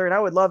together, and I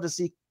would love to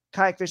see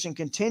kayak fishing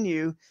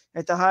continue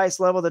at the highest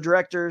level. The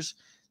directors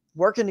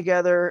working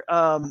together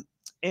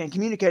and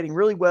communicating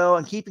really well,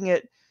 and keeping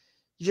it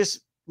just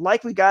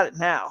like we got it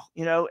now,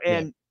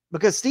 and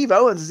because Steve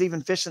Owens is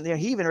even fishing,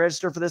 he even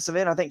registered for this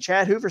event. I think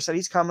Chad Hoover said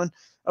he's coming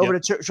over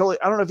to Choli.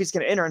 I don't know if he's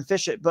going to enter and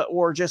fish it,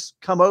 or just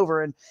come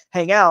over and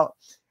hang out.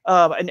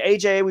 And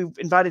AJ, we've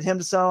invited him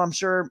to some. I'm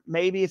sure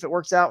maybe if it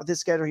works out with his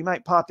schedule, he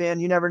might pop in.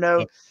 You never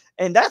know.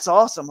 And that's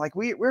awesome.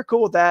 We're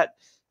cool with that.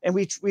 And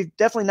we've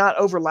definitely not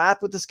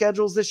overlapped with the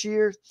schedules this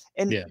year.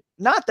 And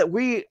not that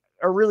we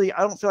are really, I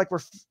don't feel like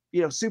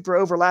we're, super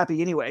overlappy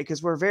anyway,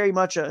 because we're very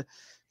much a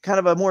kind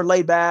of a more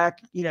laid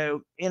back,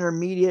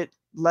 intermediate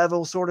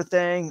level sort of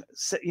thing,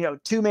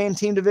 2-man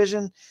team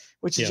division,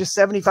 which is just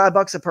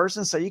 $75 a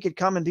person. So you could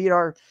come and be at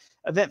our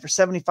event for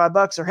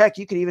 $75, or heck,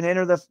 you could even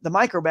enter the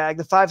micro bag,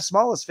 the 5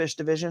 smallest fish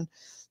division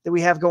that we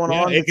have going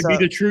on. It could be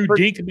the true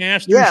Dink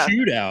Master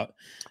shootout.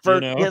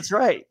 That's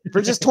right.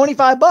 For just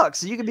 $25.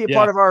 So you could be a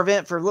part of our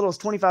event for as little as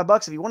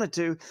 $25 if you wanted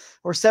to,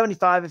 or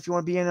 $75 if you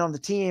want to be in on the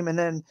team. And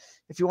then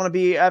if you want to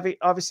be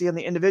obviously in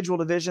the individual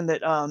division,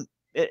 that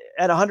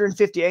at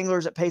 150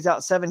 anglers, it pays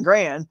out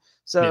 $7,000.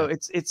 So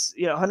it's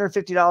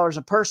 $150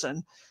 a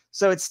person.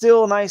 So it's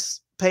still a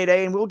nice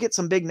payday, and we'll get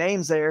some big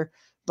names there.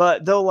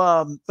 But they'll,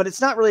 but it's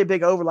not really a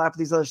big overlap with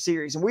these other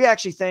series. And we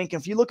actually think,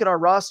 if you look at our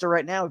roster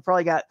right now, we've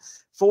probably got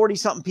 40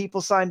 something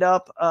people signed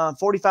up,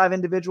 45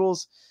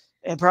 individuals,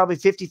 and probably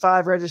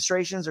 55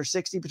 registrations or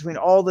 60 between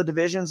all the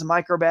divisions,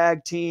 micro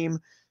bag, team,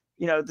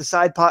 you know, the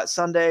side pot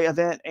Sunday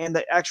event and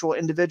the actual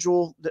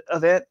individual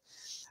event.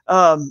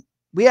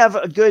 We have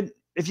a good,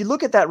 if you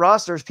look at that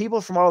roster, there's people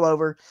from all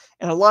over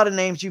and a lot of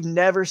names you've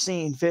never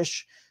seen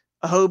fish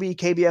a Hobie,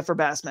 KBF, or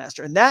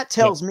Bassmaster. And that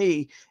tells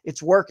me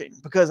it's working,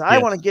 because I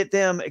want to get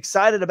them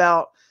excited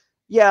about,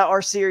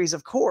 our series,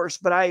 of course,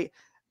 but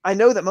I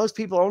know that most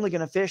people are only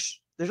going to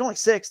fish. There's only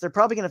 6. They're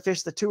probably going to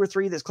fish the 2 or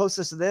 3 that's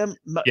closest to them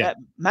at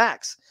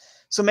max.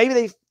 So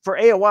maybe for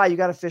AOY, you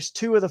got to fish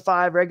 2 of the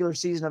 5 regular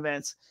season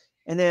events.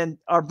 And then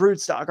our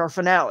broodstock, our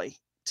finale,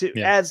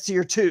 adds to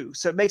your 2.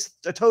 So it makes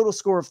a total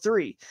score of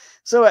 3.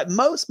 So at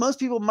most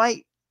people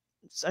might,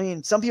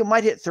 some people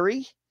might hit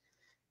 3.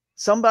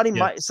 Somebody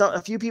might,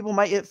 a few people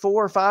might hit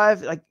 4 or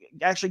 5, like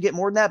actually get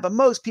more than that. But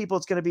most people,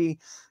 it's going to be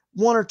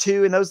 1 or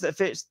 2. And those that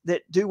fish,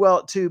 that do well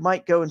at 2,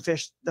 might go and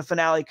fish the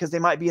finale because they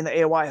might be in the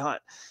AOY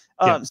hunt.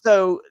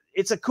 So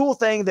it's a cool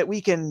thing that we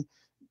can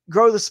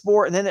grow the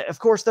sport. And then of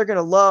course they're going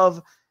to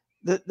love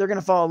they're going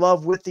to fall in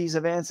love with these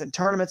events and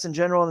tournaments in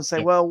general, and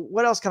say, well,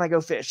 what else can I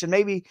go fish? And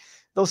maybe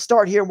they'll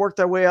start here and work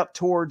their way up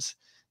towards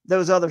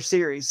those other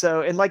series.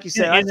 So, and like you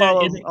said, I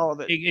follow all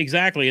of it.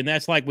 Exactly. And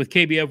that's like with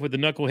KBF, with the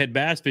Knucklehead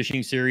Bass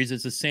Fishing Series,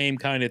 it's the same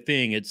kind of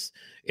thing.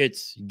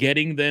 It's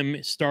getting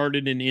them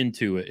started and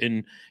into it.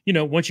 And, you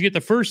know, once you get the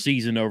first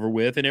season over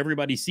with and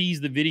everybody sees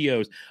the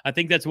videos, I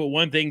think that's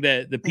one thing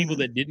that the people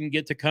that didn't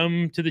get to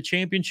come to the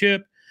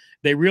championship,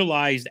 they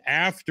realized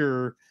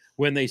after,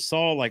 when they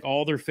saw like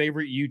all their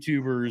favorite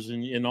YouTubers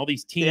and all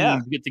these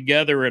teams get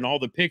together and all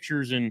the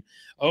pictures, and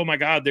oh my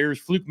God, there's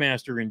Fluke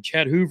Master and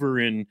Chad Hoover,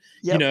 and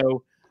you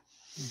know,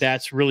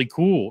 that's really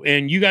cool.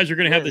 And you guys are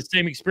going to have the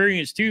same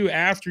experience too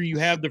after you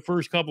have the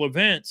first couple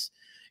events.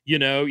 You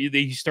know,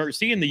 you start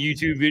seeing the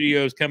YouTube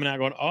videos coming out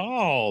going,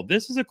 oh,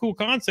 this is a cool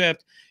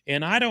concept.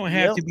 And I don't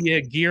have to be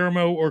a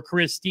Guillermo or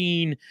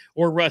Christine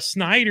or Russ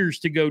Snyder's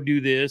to go do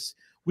this.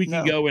 We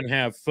can go and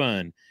have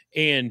fun.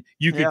 And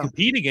you can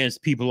compete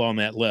against people on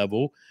that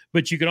level,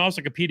 but you can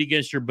also compete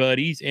against your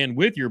buddies and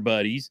with your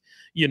buddies.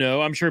 You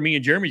know, I'm sure me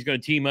and Jeremy's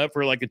going to team up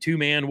for like a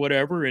 2-man,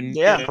 whatever. And,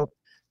 you know,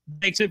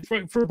 makes it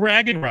for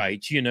bragging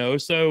rights, you know?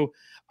 So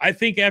I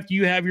think after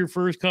you have your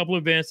first couple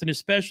events, and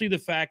especially the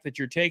fact that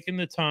you're taking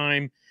the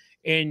time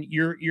and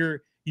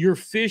you're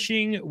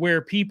fishing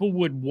where people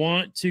would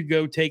want to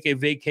go take a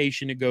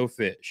vacation to go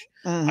fish.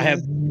 I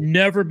have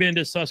never been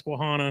to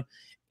Susquehanna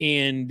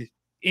and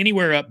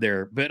anywhere up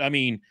there, but I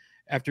mean,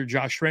 after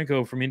Josh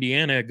Shrenko from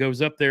Indiana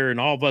goes up there, and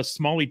all of us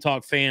Smalley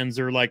Talk fans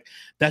are like,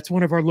 that's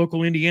one of our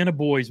local Indiana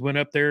boys went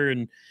up there,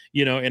 and,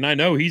 you know, and I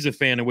know he's a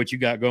fan of what you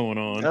got going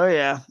on. Oh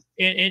yeah.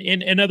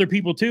 And other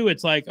people too.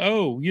 It's like,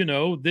 oh, you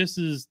know, this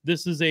is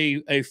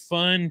a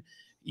fun,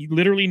 you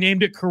literally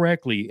named it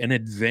correctly, an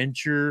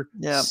adventure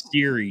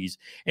series.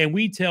 And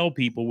we tell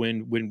people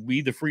when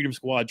we, the Freedom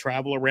Squad,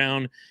 travel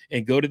around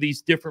and go to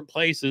these different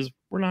places,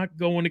 we're not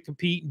going to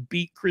compete and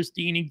beat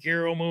Christine and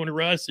Carol, Mona,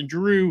 Russ, and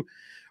Drew.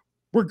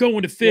 We're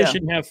going to fish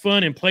and have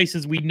fun in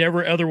places we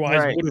never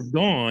otherwise would have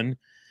gone.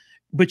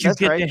 But you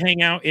get to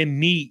hang out and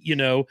meet, you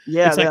know.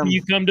 It's like when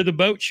you come to the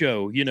boat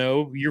show, you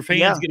know, your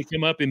fans get to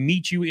come up and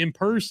meet you in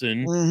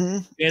person.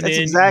 And that's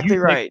then exactly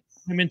right.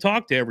 Come and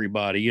talk to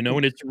everybody, you know,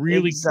 and it's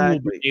really cool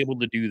being able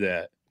to do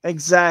that.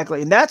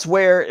 Exactly. And that's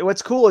where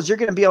what's cool is you're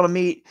going to be able to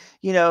meet,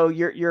 you know,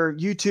 your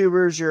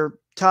YouTubers, your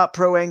top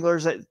pro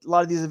anglers at a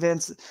lot of these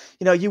events.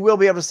 You know, you will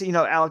be able to see, you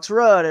know, Alex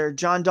Rudd or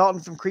John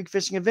Dalton from Creek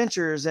Fishing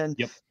Adventures. And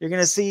you're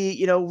going to see,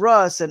 you know,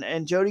 Russ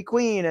and Jody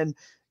Queen. And,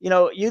 you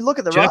know, you look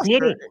at the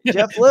roster,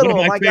 Jeff Little,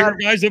 one of my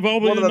favorite guys of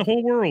all in the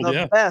whole world.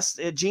 The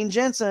best. Gene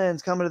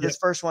Jensen's coming to this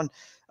first one.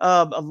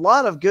 A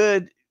lot of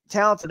good,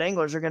 talented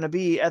anglers are going to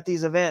be at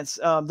these events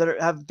that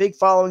have big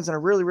followings and are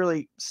really,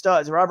 really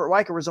studs. Robert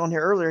Weicker was on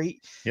here earlier.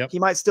 He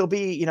might still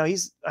be, you know,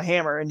 he's a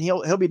hammer, and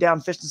he'll be down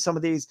fishing some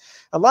of these.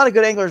 A lot of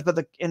good anglers, but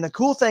the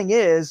cool thing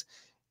is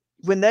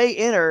when they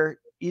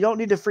enter, you don't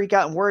need to freak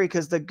out and worry,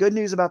 because the good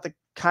news about the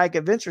Kayak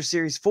Adventure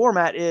Series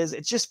format is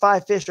it's just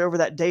 5 fish over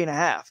that day and a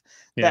half.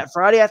 That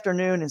Friday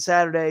afternoon and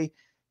Saturday,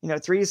 you know,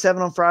 3 to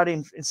 7 on Friday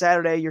and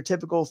Saturday, your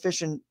typical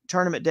fishing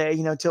tournament day,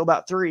 you know, till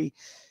about 3.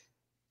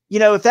 You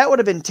know, if that would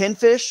have been 10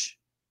 fish,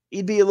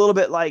 you'd be a little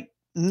bit like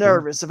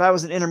nervous if I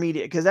was an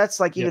intermediate, because that's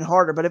like even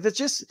harder. But if it's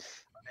just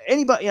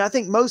anybody, you know, I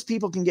think most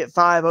people can get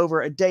 5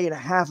 over a day and a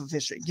half of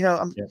fishing, you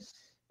know,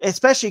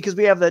 especially because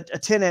we have a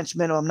 10-inch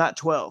minimum, not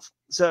 12.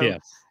 So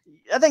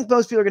I think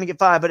most people are going to get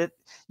 5, but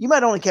you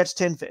might only catch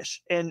 10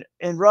 fish. And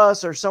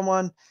Russ or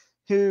someone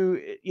who,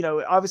 you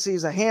know, obviously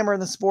is a hammer in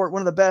the sport,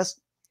 one of the best,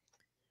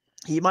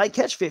 he might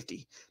catch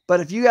 50.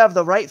 But if you have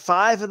the right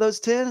 5 of those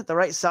 10, the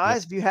right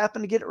size, if you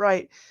happen to get it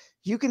right,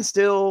 you can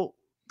still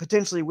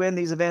potentially win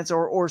these events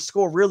or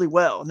score really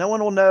well. No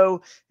one will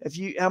know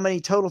how many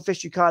total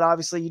fish you caught.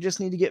 Obviously, you just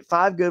need to get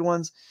 5 good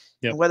ones.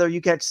 And whether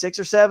you catch 6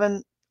 or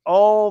 7,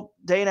 all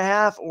day and a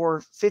half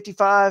or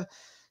 55,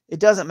 it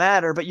doesn't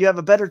matter, but you have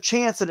a better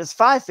chance that it's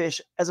 5 fish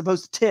as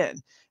opposed to 10.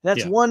 And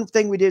that's one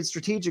thing we did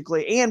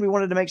strategically. And we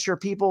wanted to make sure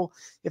people,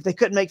 if they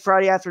couldn't make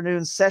Friday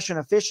afternoon session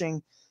of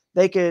fishing,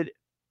 they could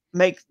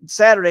make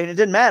Saturday, and it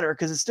didn't matter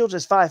because it's still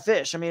just 5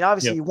 fish. I mean,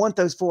 obviously you want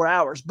those 4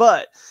 hours,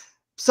 but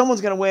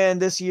someone's going to win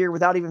this year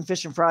without even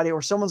fishing Friday,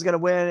 or someone's going to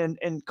win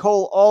and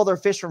cull all their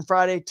fish from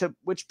Friday, to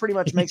which pretty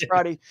much makes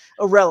Friday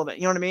irrelevant.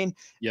 You know what I mean?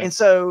 And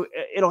so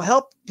it'll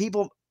help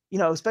people, you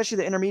know, especially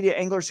the intermediate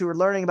anglers who are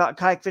learning about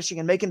kayak fishing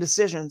and making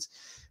decisions.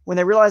 When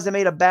they realize they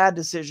made a bad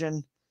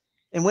decision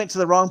and went to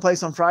the wrong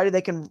place on Friday,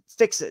 they can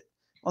fix it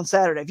on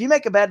Saturday. If you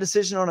make a bad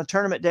decision on a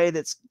tournament day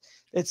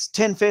it's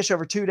 10 fish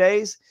over 2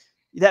 days,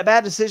 that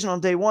bad decision on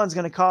day one is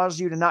going to cause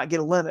you to not get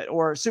a limit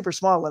or a super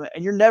small limit,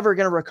 and you're never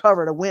going to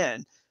recover to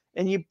win.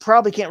 And you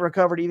probably can't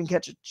recover to even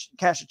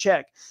cash a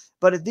check.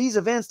 But at these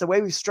events, the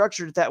way we've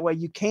structured it that way,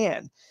 you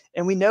can.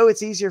 And we know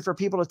it's easier for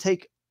people to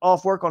take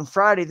off work on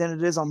Friday than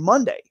it is on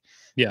Monday.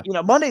 Yeah. You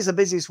know, Monday's the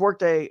busiest work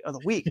day of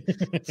the week.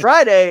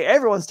 Friday,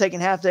 everyone's taking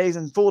half days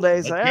and full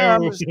days. Like,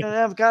 I'm just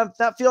I'm kind of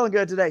not feeling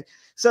good today.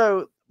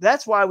 So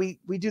that's why we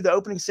do the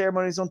opening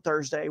ceremonies on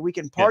Thursday. We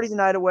can party the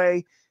night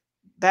away.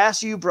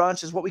 Bass U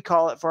brunch is what we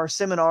call it for our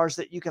seminars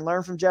that you can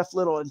learn from Jeff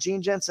Little and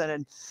Gene Jensen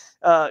and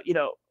you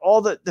know, all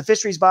the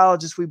fisheries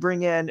biologists we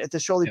bring in at the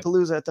Shoaly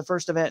Palooza at the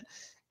first event,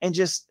 and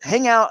just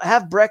hang out,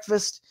 have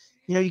breakfast.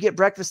 You know, you get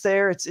breakfast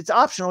there. It's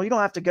optional. You don't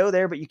have to go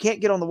there, but you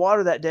can't get on the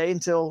water that day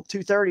until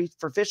 2:30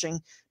 for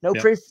fishing. No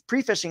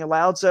pre-fishing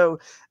allowed. So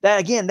that,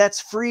 again,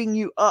 that's freeing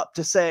you up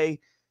to say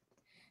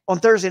on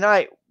Thursday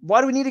night,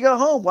 why do we need to go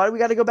home? Why do we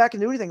got to go back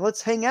and do anything?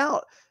 Let's hang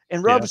out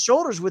and rub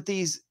shoulders with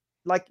these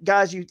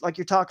guys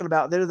you're talking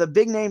about. They're the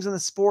big names in the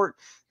sport,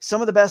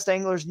 some of the best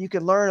anglers, and you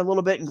can learn a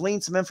little bit and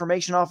glean some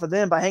information off of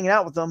them by hanging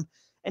out with them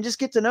and just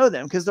get to know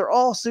them, because they're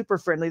all super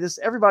friendly.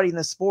 Everybody in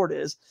this sport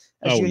is,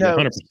 as you know.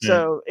 100%.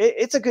 So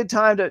it's a good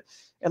time to,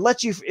 and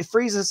it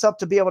frees us up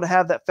to be able to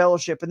have that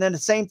fellowship. And then the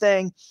same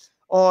thing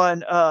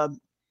on,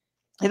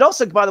 it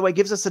also, by the way,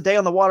 gives us a day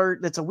on the water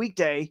that's a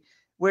weekday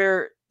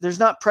where there's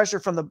not pressure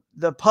from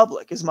the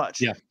public as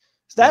much. Yeah.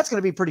 So that's going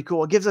to be pretty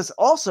cool. It gives us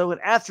also an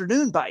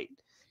afternoon bite,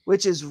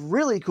 which is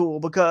really cool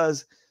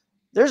because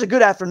there's a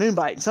good afternoon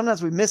bite. And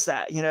sometimes we miss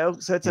that, you know?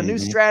 So it's a new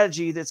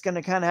strategy that's going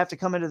to kind of have to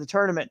come into the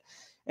tournament.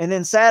 And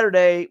then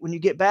Saturday, when you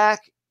get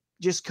back,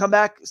 just come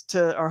back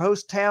to our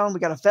host town.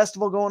 We got a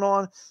festival going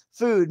on,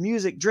 food,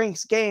 music,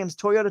 drinks, games,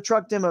 Toyota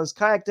truck demos,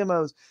 kayak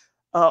demos,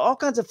 all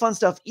kinds of fun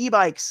stuff.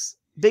 E-bikes,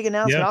 big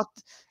announcement. Yeah.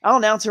 I'll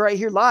announce it right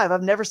here live.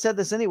 I've never said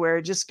this anywhere.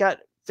 It just got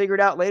figured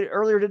out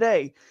earlier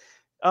today.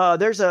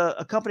 There's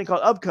a company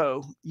called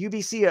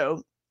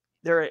UBCO.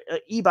 They're an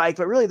e-bike,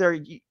 but really they're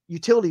a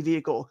utility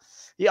vehicle.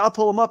 Yeah, I'll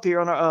pull them up here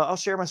on I'll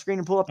share my screen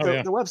and pull up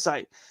the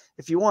website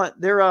if you want.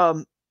 They're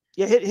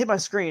hit my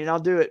screen and I'll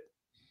do it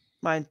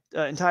my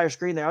entire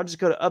screen there. I'll just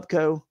go to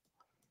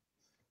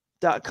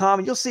upco.com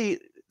and you'll see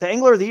the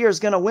Angler of the Year is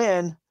going to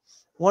win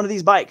one of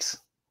these bikes.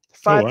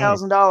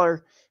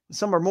 $5,000,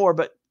 some are more,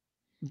 but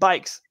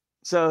bikes.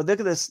 So look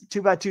at this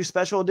 2x2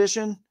 special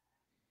edition.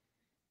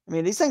 I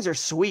mean, these things are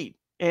sweet,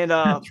 and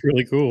it's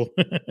really cool.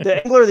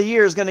 The Angler of the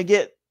Year is going to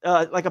get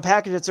like a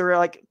package that's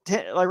around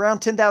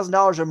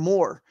 $10,000 or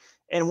more,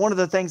 and one of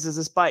the things is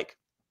this bike.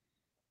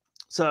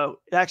 So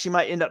it actually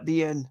might end up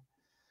being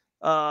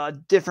a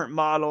different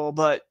model,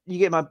 but you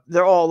get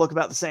they're all look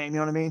about the same. You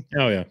know what I mean?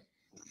 Oh yeah.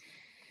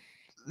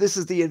 This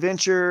is the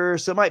Adventure,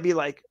 so it might be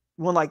like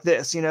one like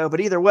this, you know. But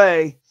either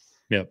way,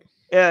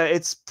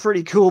 it's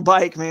pretty cool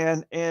bike,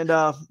 man, and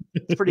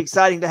it's pretty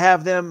exciting to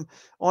have them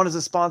on as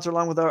a sponsor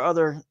along with our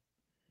other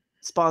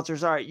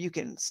sponsors. All right, you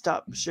can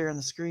stop sharing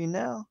the screen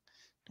now.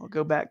 I'll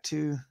go back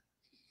to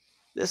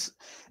this,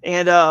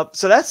 and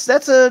so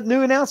that's a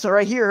new announcement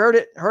right here. Heard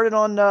it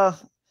on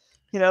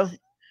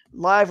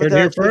live with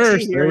the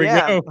first. Here.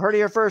 Heard it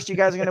here first. You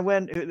guys are going to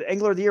win.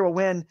 Angler of the Year will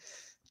win.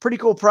 Pretty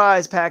cool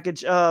prize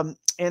package.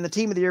 And the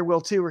Team of the Year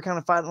will too. We're kind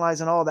of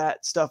finalizing all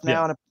that stuff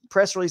now, and a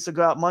press release will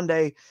go out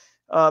Monday,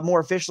 more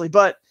officially.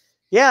 But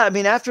yeah, I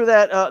mean, after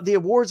that, the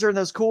awards are in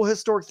those cool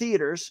historic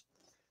theaters.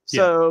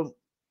 So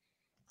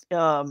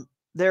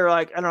they're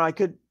like, I don't know, I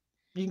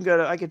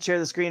could share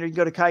the screen, or you can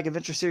go to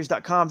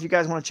kayakadventureseries.com if you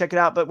guys want to check it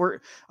out. But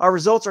our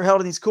results are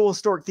held in these cool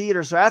historic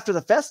theaters. So after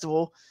the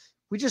festival,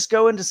 we just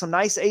go into some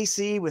nice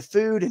AC with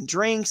food and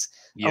drinks,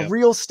 a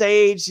real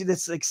stage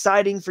that's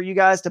exciting for you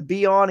guys to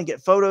be on and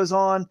get photos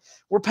on.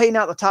 We're paying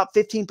out the top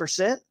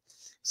 15%.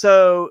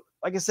 So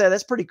like I said,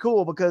 that's pretty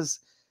cool because,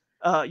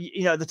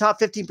 the top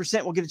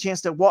 15% will get a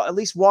chance to at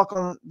least walk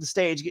on the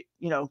stage,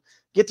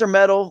 get their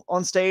medal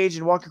on stage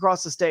and walk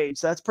across the stage.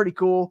 So that's pretty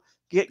cool.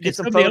 Get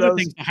some photos. The other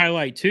things to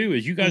highlight too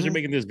is you guys are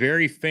making this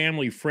very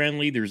family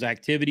friendly. There's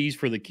activities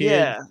for the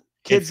kids.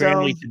 Kids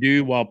family to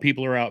do while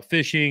people are out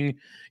fishing,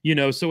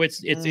 so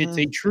it's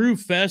a true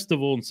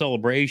festival and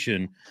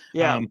celebration.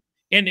 And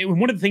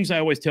one of the things I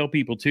always tell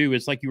people too,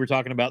 is like you were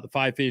talking about the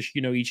 5 fish,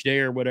 each day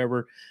or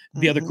whatever.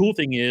 The other cool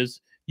thing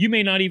is you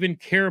may not even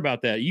care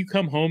about that. You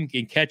come home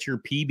and catch your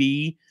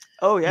PB.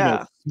 Oh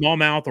yeah.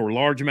 Smallmouth or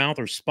largemouth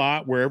or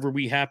spot, wherever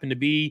we happen to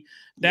be.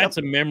 That's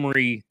a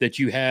memory that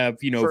you have,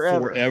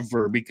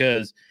 forever,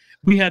 because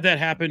we had that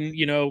happen,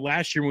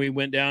 last year when we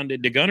went down to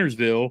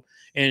Gunnersville,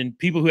 and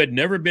people who had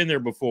never been there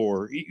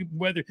before,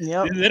 whether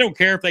they don't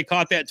care if they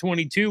caught that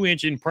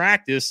 22-inch in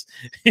practice.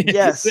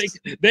 Yes.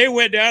 they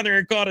went down there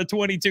and caught a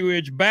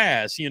 22-inch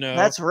bass,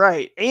 That's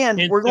right.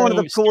 And we're going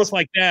to the coolest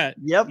like that.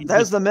 Yep.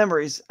 That's the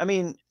memories. I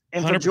mean,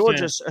 and 100%. For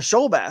Georgia, a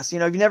shoal bass,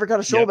 if you never caught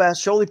a shoal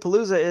bass,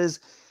 Shoaly-Palooza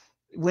is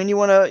when you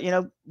want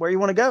to, where you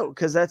want to go.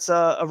 Cause that's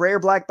a rare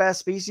black bass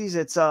species.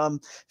 It's,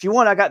 if you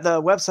want, I got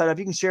the website up,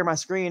 you can share my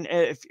screen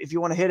if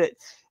you want to hit it,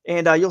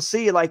 and you'll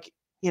see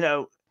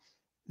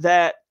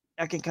that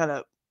I can kind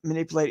of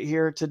manipulate it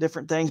here to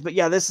different things, but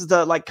yeah, this is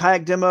the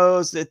kayak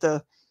demos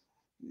that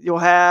you'll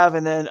have.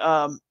 And then,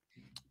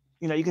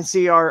 you can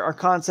see our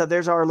concept.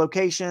 There's our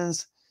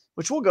locations,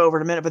 which we'll go over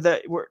in a minute,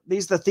 but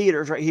these are the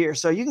theaters right here.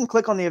 So you can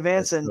click on the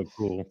events. That's and so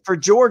cool. For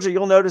Georgia,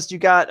 you'll notice you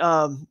got,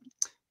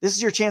 this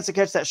is your chance to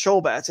catch that shoal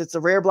bass. It's a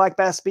rare black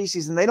bass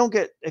species, and they don't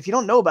get, if you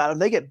don't know about them,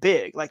 they get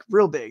big, like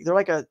real big. They're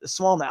like a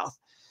smallmouth,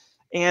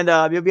 and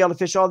you'll be able to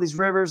fish all these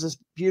rivers, this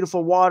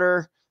beautiful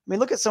water. I mean,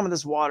 look at some of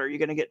this water you're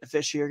going to get to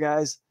fish here,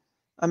 guys.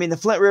 I mean, the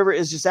Flint River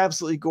is just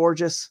absolutely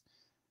gorgeous.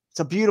 It's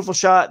a beautiful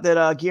shot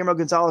that Guillermo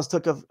Gonzalez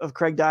took of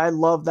Craig Dye. I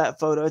love that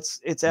photo.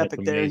 It's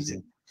epic there. He's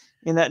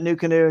in that new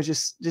canoe.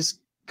 Is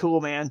just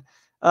cool, man.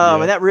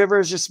 And that river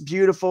is just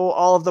beautiful.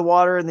 All of the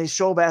water, and these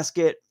shoal bass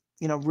get,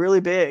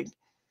 really big.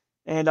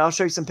 And I'll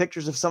show you some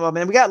pictures of some of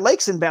them. And we got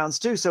lakes inbounds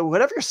too. So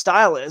whatever your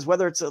style is,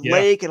 whether it's a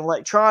lake and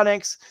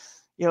electronics,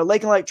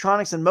 lake and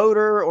electronics and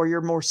motor, or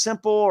you're more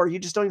simple, or you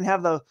just don't even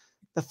have the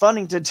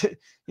funding to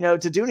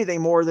do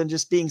anything more than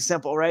just being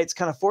simple, right? It's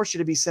kind of forced you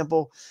to be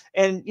simple.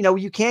 And,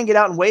 you can get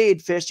out and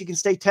wade fish. You can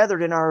stay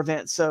tethered in our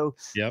event. So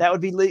that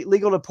would be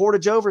legal to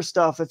portage over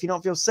stuff if you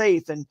don't feel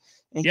safe and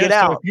get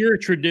out. So if you're a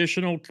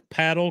traditional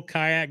paddle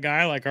kayak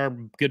guy, like our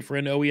good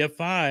friend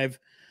OEF5,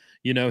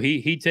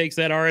 he takes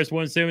that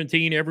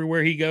RS-117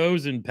 everywhere he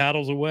goes and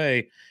paddles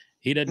away.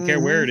 He doesn't care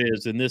where it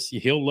is. And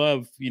he'll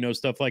love,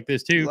 stuff like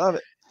this too. Love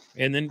it.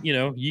 And then,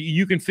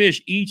 you can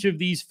fish each of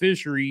these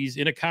fisheries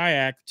in a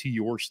kayak to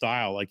your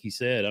style. Like he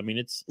said, I mean,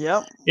 it's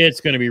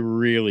going to be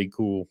really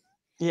cool.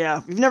 Yeah.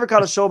 If you've never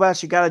caught a shoal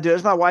bass, you got to do it.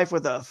 It's my wife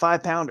with a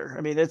 5-pounder.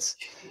 I mean,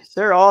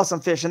 they're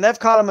awesome fish, and they've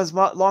caught them as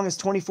long as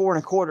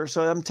 24 1/4.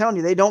 So I'm telling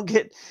you,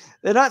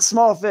 they're not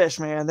small fish,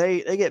 man.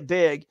 They get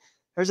big.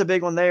 There's a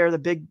big one there, the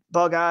big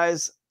bug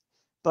eyes,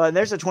 but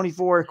there's a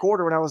 24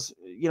 1/4 when I was,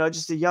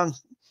 just a young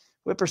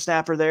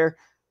whippersnapper there.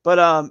 But,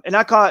 and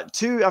I've caught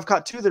two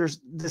that are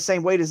the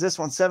same weight as this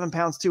one, 7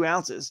 pounds, 2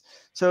 ounces.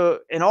 So,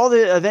 and all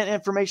the event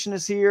information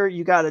is here.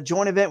 You got a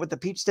joint event with the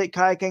Peach State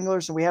Kayak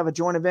Anglers, and we have a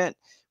joint event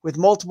with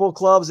multiple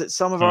clubs at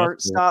some of our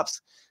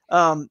stops.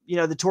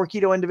 The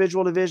Torquedo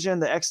individual division,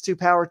 the X2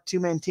 Power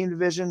 2-man team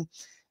division,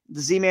 the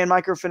Z-Man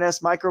Micro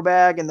Finesse Micro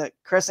Bag, and the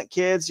Crescent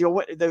Kids.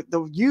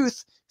 The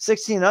youth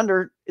 16 and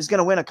under is going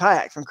to win a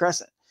kayak from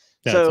Crescent.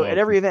 That's awesome. At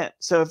every event.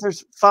 So if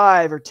there's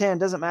 5 or 10,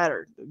 doesn't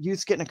matter.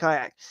 Youth's getting a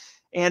kayak.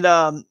 And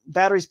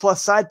batteries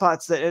plus side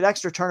pots that at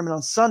extra tournament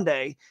on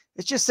Sunday.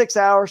 It's just 6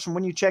 hours from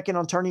when you check in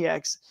on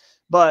TourneyX.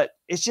 But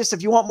it's just,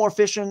 if you want more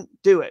fishing,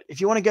 do it. If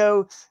you want to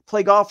go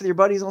play golf with your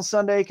buddies on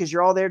Sunday because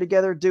you're all there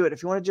together, do it.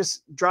 If you want to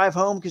just drive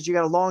home because you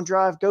got a long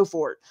drive, go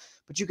for it.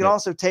 But you can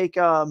also take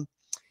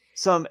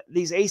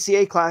these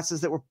ACA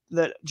classes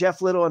that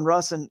Jeff Little and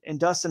Russ and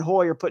Dustin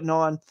Hoy are putting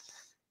on.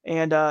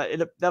 And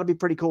that'll be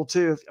pretty cool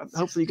too.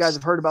 Hopefully you guys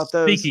have heard about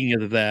those.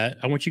 Speaking of that,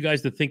 I want you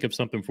guys to think of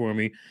something for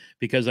me,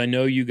 because I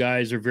know you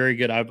guys are very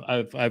good.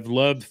 I've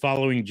loved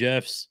following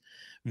Jeff's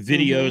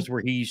videos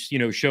where he's,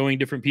 showing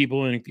different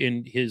people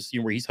in his,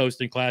 where he's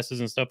hosting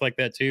classes and stuff like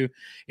that too.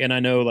 And I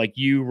know, like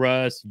you,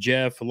 Russ,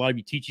 Jeff, a lot of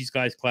you teach these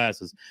guys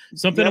classes.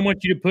 Something I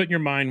want you to put in your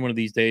mind one of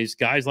these days,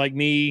 guys like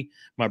me,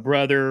 my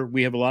brother,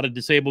 we have a lot of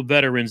disabled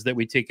veterans that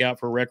we take out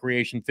for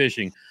recreation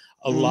fishing.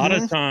 A lot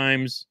of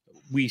times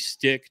we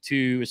stick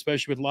to,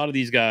 especially with a lot of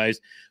these guys,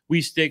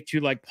 we stick to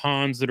like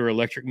ponds that are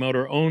electric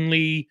motor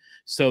only,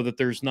 so that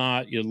there's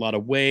not a lot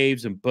of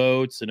waves and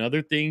boats and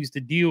other things to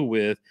deal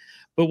with.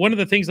 But one of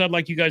the things I'd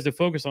like you guys to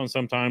focus on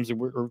sometimes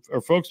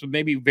are folks with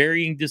maybe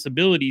varying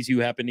disabilities who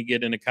happen to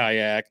get in a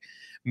kayak,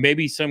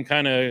 maybe some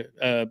kind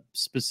of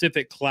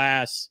specific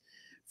class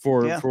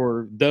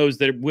for those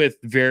that are with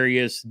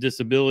various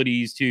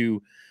disabilities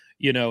to,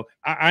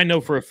 I know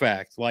for a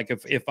fact, like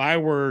if I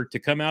were to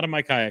come out of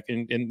my kayak,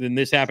 and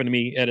this happened to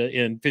me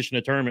in fishing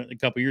a tournament a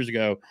couple years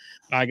ago,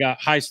 I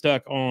got high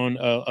stuck on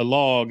a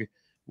log.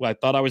 Well, I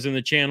thought I was in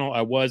the channel.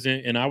 I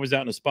wasn't. And I was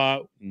out in a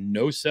spot,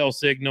 no cell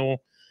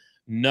signal,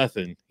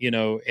 nothing.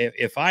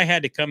 If I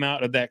had to come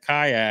out of that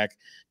kayak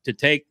to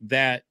take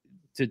it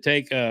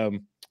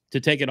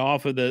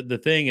off of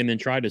the thing and then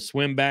try to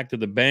swim back to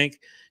the bank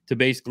to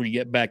basically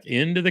get back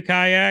into the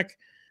kayak,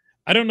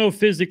 I don't know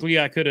physically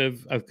I could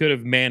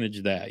have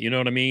managed that. You know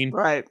what I mean?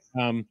 Right.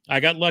 I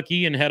got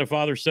lucky and had a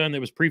father-son that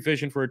was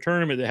pre-fishing for a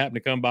tournament that happened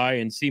to come by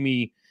and see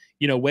me,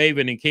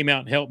 waving, and came out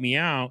and helped me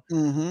out.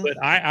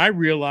 But I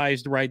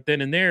realized right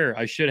then and there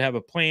I should have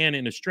a plan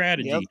and a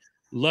strategy.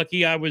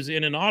 lucky I was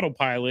in an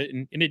autopilot,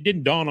 and it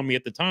didn't dawn on me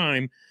at the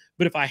time.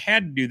 But if I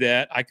had to do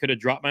that, I could have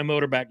dropped my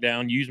motor back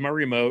down, used my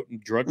remote,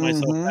 and drug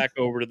myself back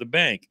over to the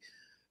bank.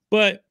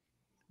 But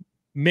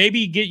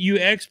maybe get you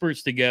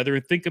experts together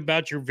and think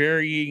about your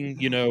varying,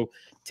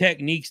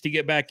 techniques to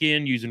get back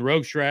in using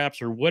rogue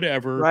straps or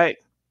whatever. Right.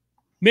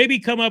 Maybe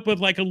come up with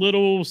like a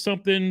little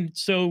something.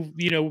 So,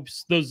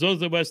 those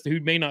of us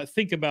who may not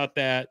think about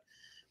that,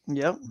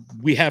 yep,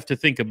 we have to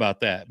think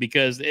about that,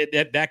 because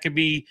that could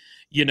be,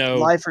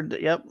 life or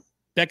yep.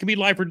 That could be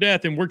life or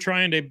death. And we're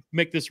trying to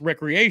make this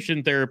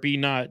recreation therapy,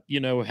 not,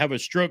 have a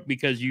stroke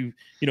because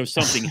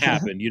something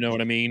happened. You know what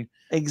I mean?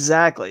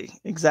 Exactly.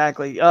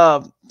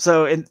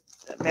 So,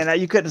 man,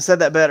 you couldn't have said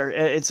that better.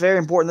 It's very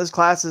important. Those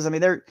classes, I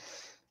mean,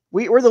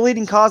 we're the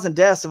leading cause in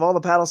deaths of all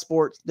the paddle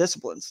sports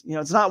disciplines.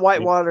 It's not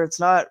whitewater, it's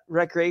not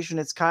recreation,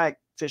 it's kayak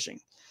fishing.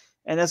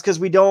 And that's because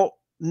we don't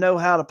know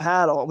how to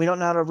paddle. We don't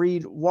know how to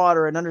read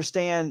water and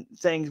understand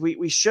things.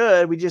 We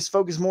should. We just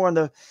focus more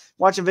on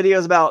watching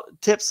videos about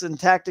tips and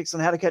tactics on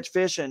how to catch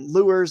fish and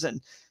lures and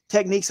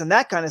techniques and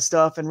that kind of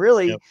stuff. And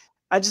really,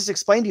 I just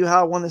explained to you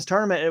how I won this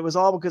tournament. It was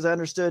all because I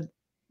understood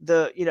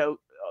the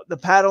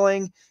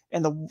paddling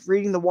and the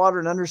reading the water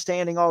and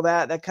understanding all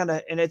that kind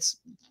of, and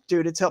it's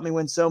helped me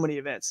win so many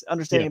events,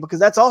 understanding because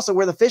that's also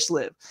where the fish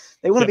live.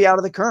 They want to be out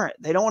of the current.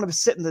 They don't want to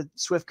sit in the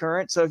swift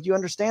current. So if you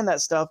understand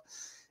that stuff,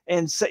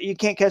 and so you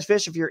can't catch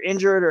fish if you're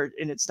injured,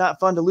 and it's not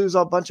fun to lose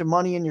a bunch of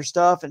money in your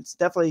stuff. And it's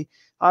definitely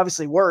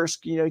obviously worse.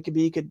 You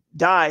could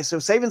die. So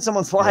saving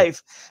someone's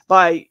life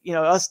by,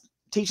 us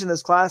teaching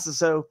those classes.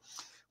 So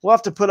we'll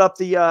have to put up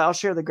I'll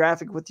share the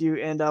graphic with you,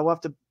 and we'll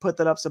have to put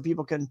that up so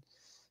people can,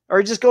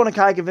 or just go to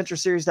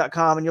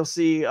kayakadventureseries.com and you'll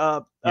see,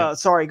 go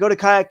to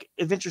Kayak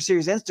Adventure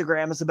Series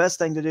Instagram. It's the best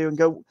thing to do, and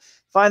go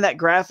find that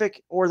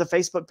graphic or the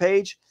Facebook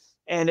page.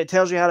 And it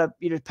tells you how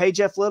to pay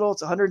Jeff Little.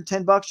 It's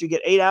 $110. You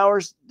get 8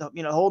 hours,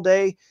 whole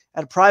day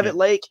at a private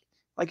lake.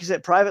 Like you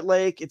said, private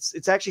lake.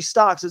 It's actually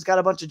stocked, so it's got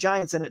a bunch of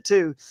giants in it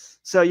too.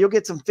 So you'll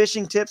get some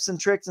fishing tips and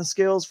tricks and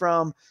skills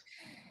from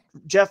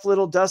Jeff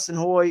Little, Dustin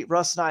Hoy,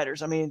 Russ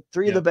Snyders. I mean,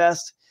 three of the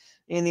best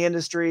in the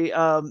industry.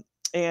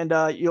 And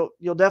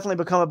you'll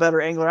definitely become a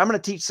better angler. I'm going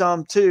to teach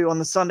some too on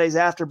the Sundays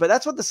after, but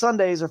that's what the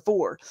Sundays are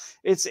for.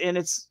 It's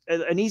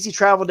an easy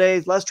travel day,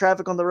 less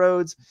traffic on the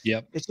roads.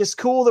 Yep. It's just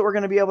cool that we're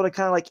going to be able to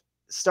kind of like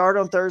start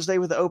on Thursday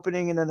with the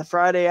opening, and then the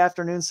Friday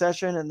afternoon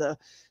session, and the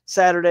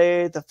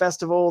Saturday at the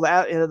festival,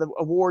 the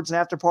awards and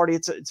after party.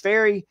 It's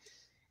very,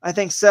 I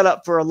think, set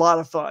up for a lot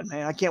of fun,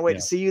 man. I can't wait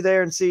to see you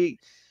there and see,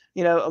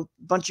 a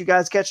bunch of you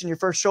guys catching your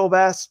first shoal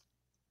bass,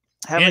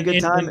 having a good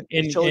time.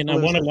 And I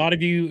want a lot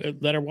of you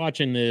that are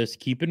watching this,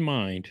 keep in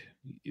mind,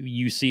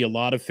 you see a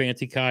lot of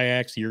fancy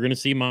kayaks. You're going to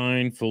see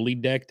mine fully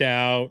decked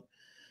out,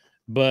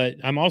 but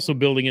I'm also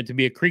building it to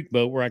be a creek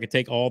boat where I could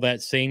take all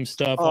that same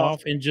stuff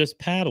off and just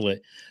paddle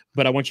it.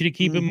 But I want you to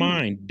keep in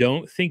mind,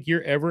 don't think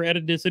you're ever at a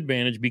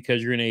disadvantage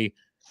because you're in a,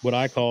 what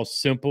I call,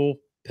 simple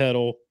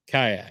pedal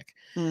kayak.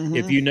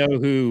 If you know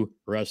who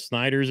Russ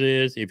Snyders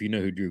is, if you know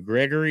who Drew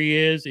Gregory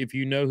is, if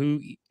you know who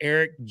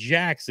Eric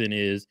Jackson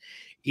is,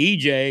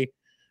 EJ,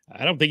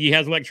 I don't think he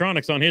has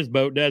electronics on his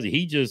boat, does he?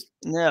 He just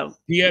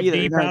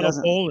PFD paddle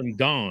pole and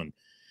gone.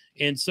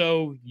 And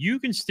so you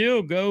can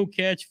still go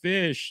catch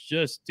fish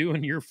just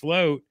doing your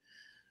float.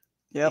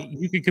 Yep.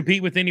 You can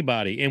compete with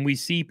anybody. And we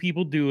see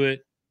people do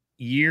it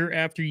year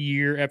after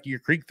year after your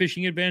creek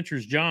fishing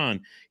adventures.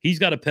 John, he's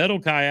got a pedal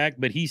kayak,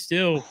 but he's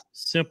still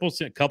simple,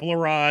 a couple of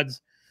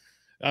rods.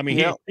 I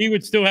mean, he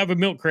would still have a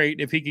milk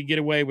crate if he could get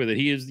away with it.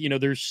 He is,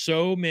 there's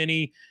so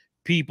many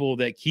people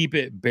that keep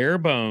it bare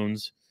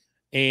bones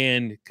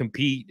and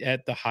compete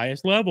at the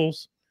highest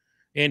levels.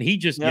 And he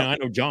just, I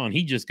know John,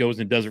 he just goes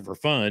and does it for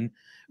fun,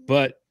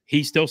 but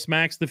he still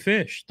smacks the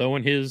fish,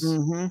 throwing his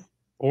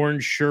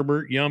orange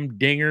sherbet yum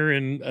dinger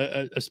and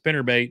a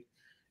spinnerbait.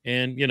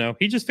 And,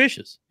 he just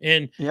fishes.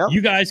 And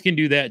you guys can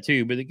do that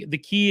too. But the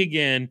key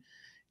again,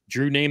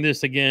 Drew named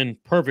this again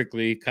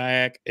perfectly,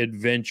 Kayak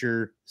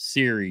Adventure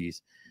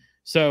Series.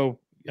 So,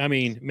 I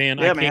mean, man,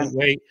 I can't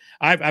wait.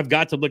 I've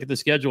got to look at the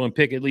schedule and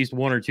pick at least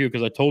one or two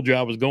because I told you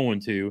I was going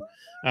to.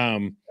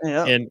 And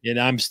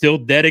I'm still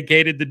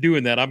dedicated to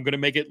doing that. I'm going to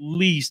make at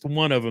least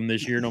one of them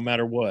this year, no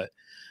matter what.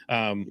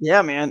 Man,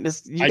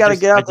 you got to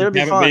get out there. It'll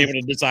be fun. I haven't been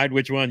able to decide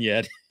which one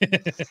yet.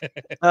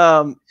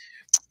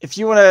 If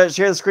you want to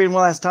share the screen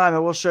one last time, I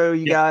will show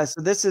you guys.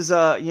 So this is,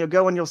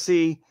 go and you'll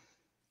see.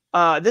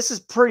 This is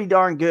pretty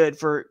darn good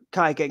for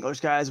kayak anglers,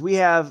 guys. We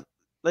have,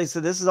 like I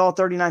said, this is all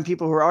 39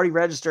 people who are already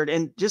registered.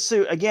 And just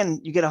so, again,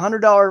 you get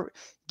 $100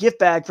 gift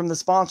bag from the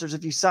sponsors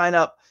if you sign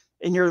up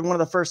and you're one of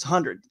the first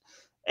 100.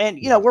 And,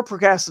 we're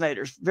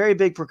procrastinators, very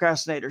big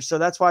procrastinators. So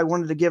that's why I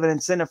wanted to give an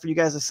incentive for you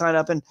guys to sign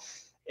up. And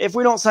if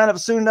we don't sign up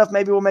soon enough,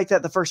 maybe we'll make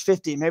that the first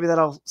 50. Maybe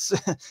that'll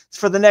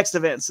for the next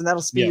events, and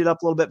that'll speed it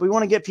up a little bit. But we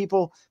want to get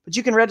people, but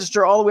you can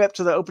register all the way up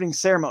to the opening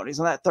ceremonies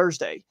on that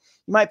Thursday.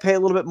 You might pay a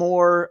little bit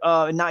more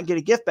and not get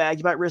a gift bag.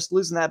 You might risk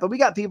losing that. But we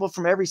got people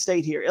from every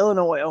state here: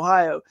 Illinois,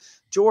 Ohio,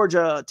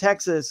 Georgia,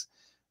 Texas,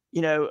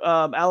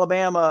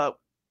 Alabama,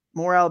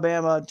 more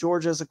Alabama,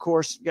 Georgia's, of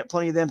course, got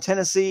plenty of them,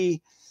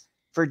 Tennessee,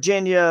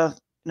 Virginia,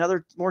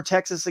 more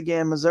Texas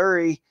again,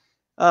 Missouri.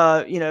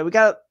 We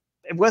got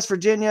West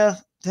Virginia,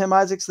 Tim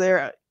Isaac's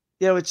there.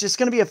 It's just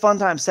going to be a fun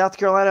time. South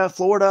Carolina,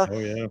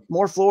 Florida,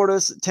 more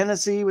Florida's,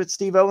 Tennessee with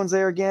Steve Owens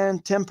there again,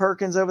 Tim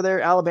Perkins over there,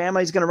 Alabama.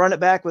 He's going to run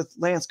it back with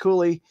Lance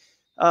Cooley.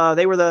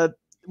 They were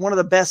one of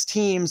the best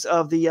teams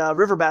of the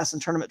River Bassin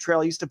tournament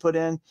trail used to put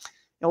in.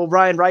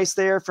 Ryan Rice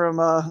there from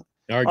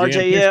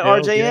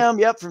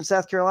RJM, from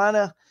South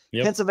Carolina.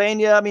 Yep.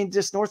 Pennsylvania, I mean,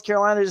 just North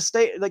Carolina, just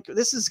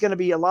this is going to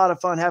be a lot of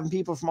fun having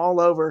people from all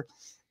over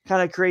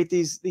kind of create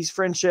these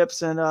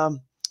friendships and,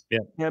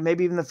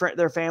 maybe even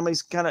their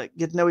families kind of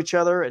get to know each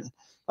other. And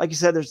like you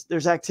said,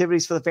 there's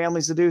activities for the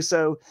families to do.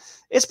 So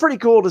it's pretty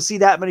cool to see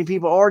that many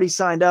people already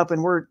signed up,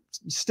 and we're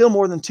still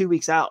more than 2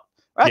 weeks out.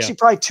 Or actually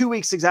probably 2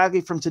 weeks exactly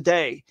from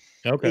today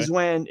is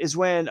when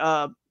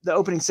the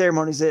opening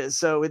ceremonies is.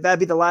 So that'd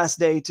be the last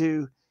day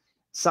to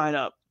sign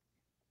up.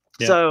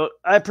 Yeah. So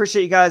I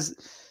appreciate you guys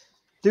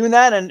doing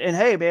that. And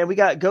hey, man, we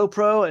got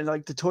GoPro and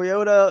like the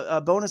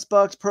Toyota bonus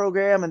bucks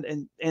program and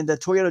the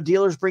Toyota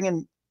dealers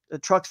bringing the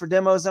trucks for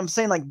demos. I'm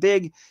saying like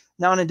big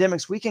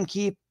non-endemics, we can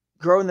keep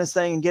growing this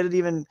thing and get it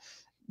even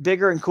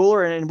bigger and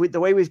cooler. And the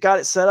way we've got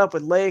it set up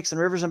with lakes and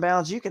rivers and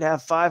bounds, you could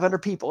have 500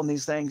 people in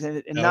these things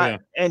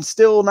and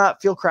still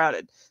not feel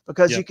crowded,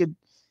 because you could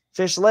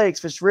fish lakes,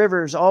 fish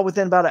rivers all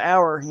within about an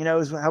hour,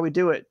 is how we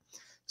do it.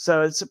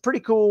 So it's a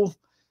pretty cool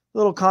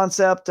little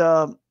concept.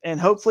 And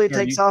hopefully it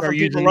takes off and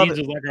people love it.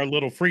 Is like our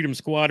little Freedom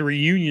Squad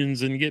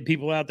reunions and get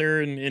people out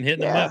there and hitting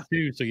them up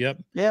too. So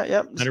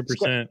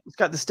 100%. It's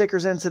got the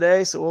stickers in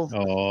today, so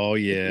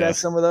we'll got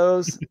some of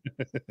those.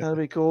 That'll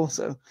be cool.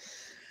 So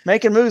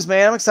making moves,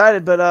 man. I'm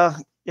excited, but I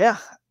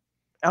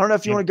don't know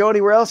if you want to go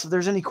anywhere else. If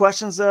there's any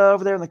questions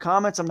over there in the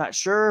comments, I'm not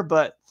sure,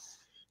 but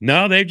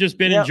no, they've just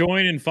been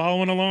enjoying and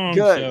following along.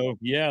 Good. So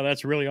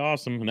that's really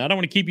awesome. And I don't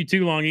want to keep you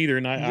too long either.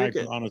 And I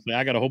honestly,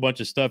 I got a whole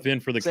bunch of stuff in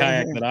for the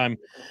kayak that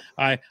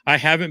I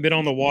haven't been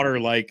on the water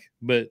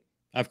but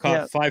I've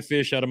caught 5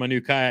 fish out of my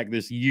new kayak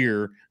this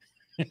year.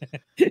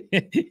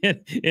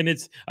 and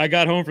I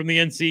got home from the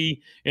NC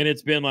and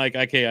it's been like,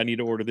 okay, I need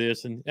to order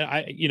this. And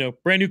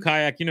brand new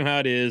kayak, you know how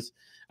it is.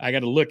 I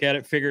got to look at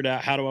it, figure it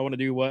out. How do I want to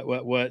do what?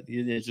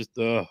 It's just,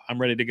 I'm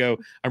ready to go.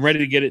 I'm ready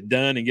to get it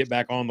done and get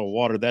back on the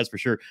water. That's for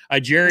sure. I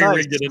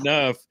jerry-rigged it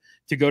enough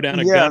to go down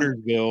to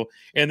Guntersville.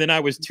 And then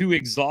I was too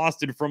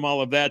exhausted from all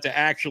of that to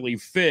actually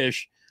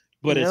fish.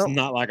 But it's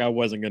not like I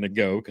wasn't going to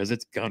go because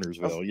it's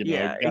Guntersville.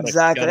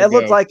 Exactly. That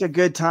looked like a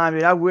good time.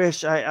 Dude. I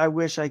wish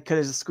I could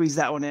have squeezed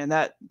that one in.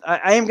 I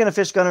am going to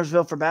fish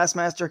Guntersville for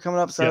Bassmaster coming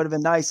up, so it would have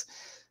been nice.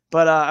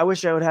 But I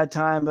wish I would have had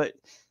time. But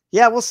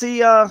yeah, we'll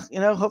see.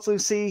 Hopefully we'll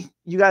see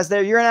you guys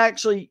there. You're in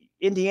actually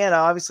Indiana,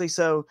 obviously.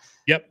 So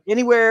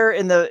anywhere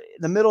in the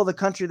middle of the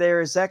country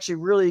there is actually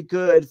really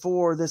good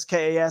for this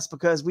KAS,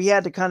 because we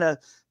had to kind of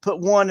put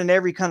one in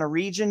every kind of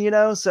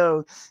region,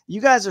 so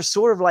you guys are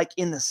sort of like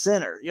in the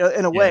center,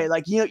 in a way,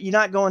 like, you're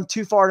not going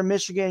too far to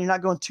Michigan. You're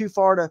not going too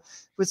far to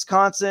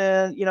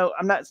Wisconsin.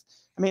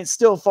 It's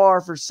still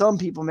far for some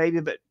people maybe,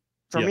 but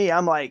for me,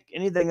 I'm like,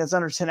 anything that's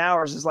under 10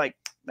 hours is like,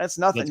 that's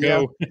nothing,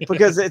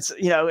 because it's,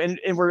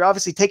 and we're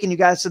obviously taking you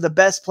guys to the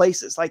best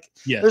places. Like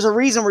there's a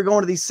reason we're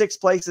going to these 6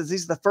 places.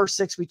 These are the first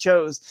 6 we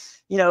chose.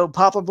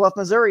 Poplar Bluff,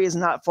 Missouri is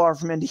not far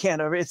from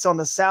Indiana. It's on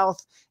the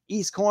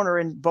southeast corner,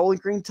 in Bowling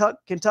Green,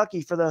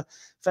 Kentucky for the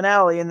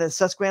finale. And the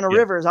Susquehanna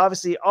River is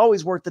obviously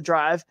always worth the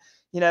drive,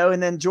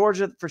 and then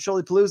Georgia for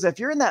Shoalipalooza. If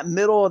you're in that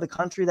middle of the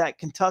country, that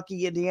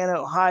Kentucky, Indiana,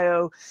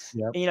 Ohio,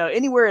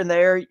 anywhere in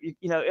there,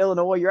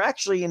 Illinois, you're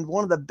actually in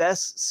one of the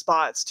best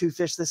spots to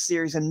fish this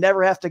series and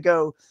never have to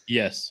go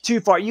too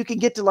far. You can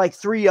get to like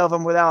 3 of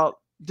them without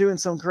doing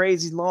some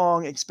crazy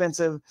long,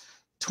 expensive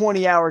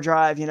 20-hour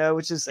drive,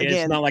 which is, again,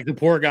 it's not like the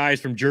poor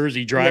guys from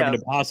Jersey driving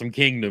to Possum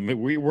Kingdom.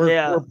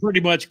 We're pretty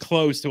much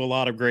close to a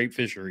lot of great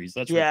fisheries.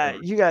 That's for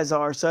sure. You guys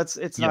are. So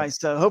it's nice.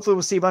 So hopefully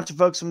we'll see a bunch of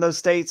folks from those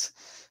states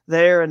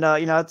there. And,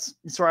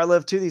 it's where I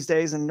live too these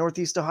days in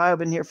Northeast Ohio. I've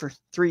been here for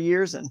 3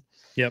 years and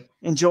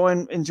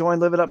enjoying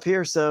living up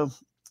here. So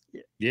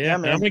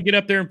man. I'm gonna get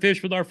up there and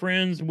fish with our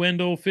friends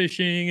Wendell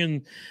Fishing,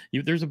 and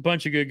there's a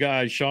bunch of good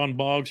guys. Sean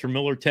Boggs from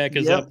Miller Tech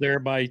is up there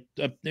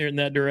in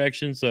that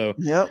direction. So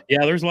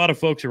there's a lot of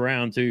folks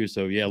around too.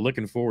 So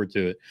looking forward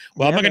to it.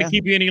 Well, I'm not gonna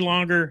keep you any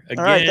longer. Again,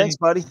 all right, thanks,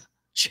 buddy.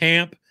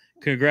 Champ,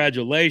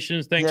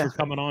 congratulations. Thanks for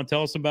coming on.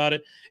 Tell us about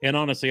it. And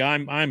honestly,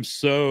 I'm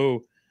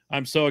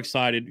so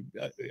excited.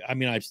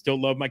 I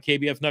still love my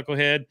KBF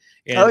Knucklehead.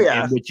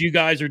 And what you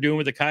guys are doing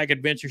with the Kayak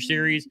Adventure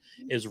Series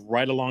is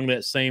right along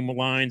that same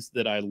lines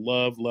that I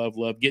love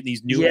getting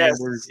these new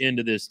anglers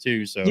into this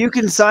too. So you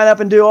can sign up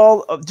and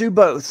do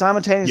both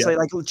simultaneously.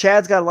 Like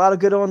Chad's got a lot of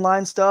good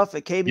online stuff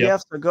at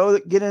KBF. So go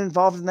get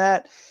involved in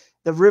that.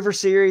 The River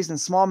Series and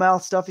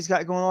smallmouth stuff he's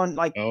got going on.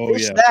 Like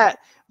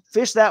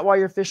fish that while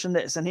you're fishing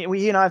this. And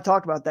he and I have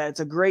talked about that. It's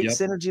a great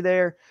synergy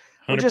there.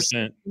 100%. We're just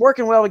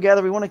working well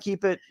together. We want to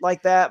keep it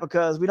like that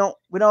because we don't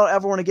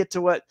ever want to get to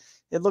what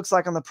it looks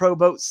like on the pro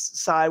boats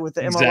side with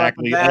the MLF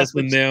and Bass, us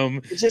and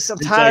them. It's just I'm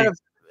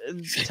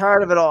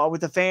tired of it all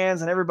with the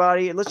fans and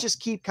everybody. Let's just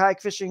keep kayak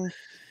fishing,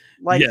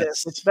 like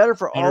this. It's better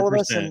for all of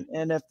us. 100%.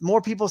 And if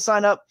more people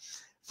sign up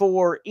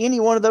for any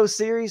one of those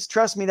series,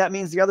 trust me, that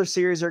means the other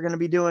series are going to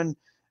be doing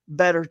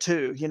better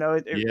too. You know,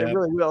 it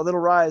really will. It'll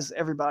rise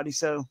everybody.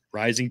 So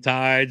rising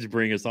tides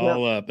bring us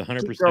all up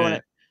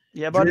 100%.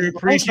 Yeah, buddy. Drew,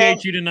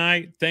 appreciate you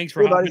tonight. Thanks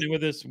for hopping in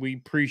with us. We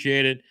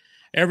appreciate it.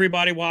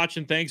 Everybody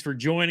watching, thanks for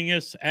joining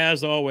us.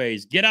 As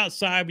always, get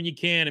outside when you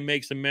can and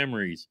make some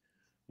memories.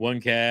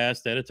 One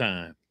cast at a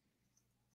time.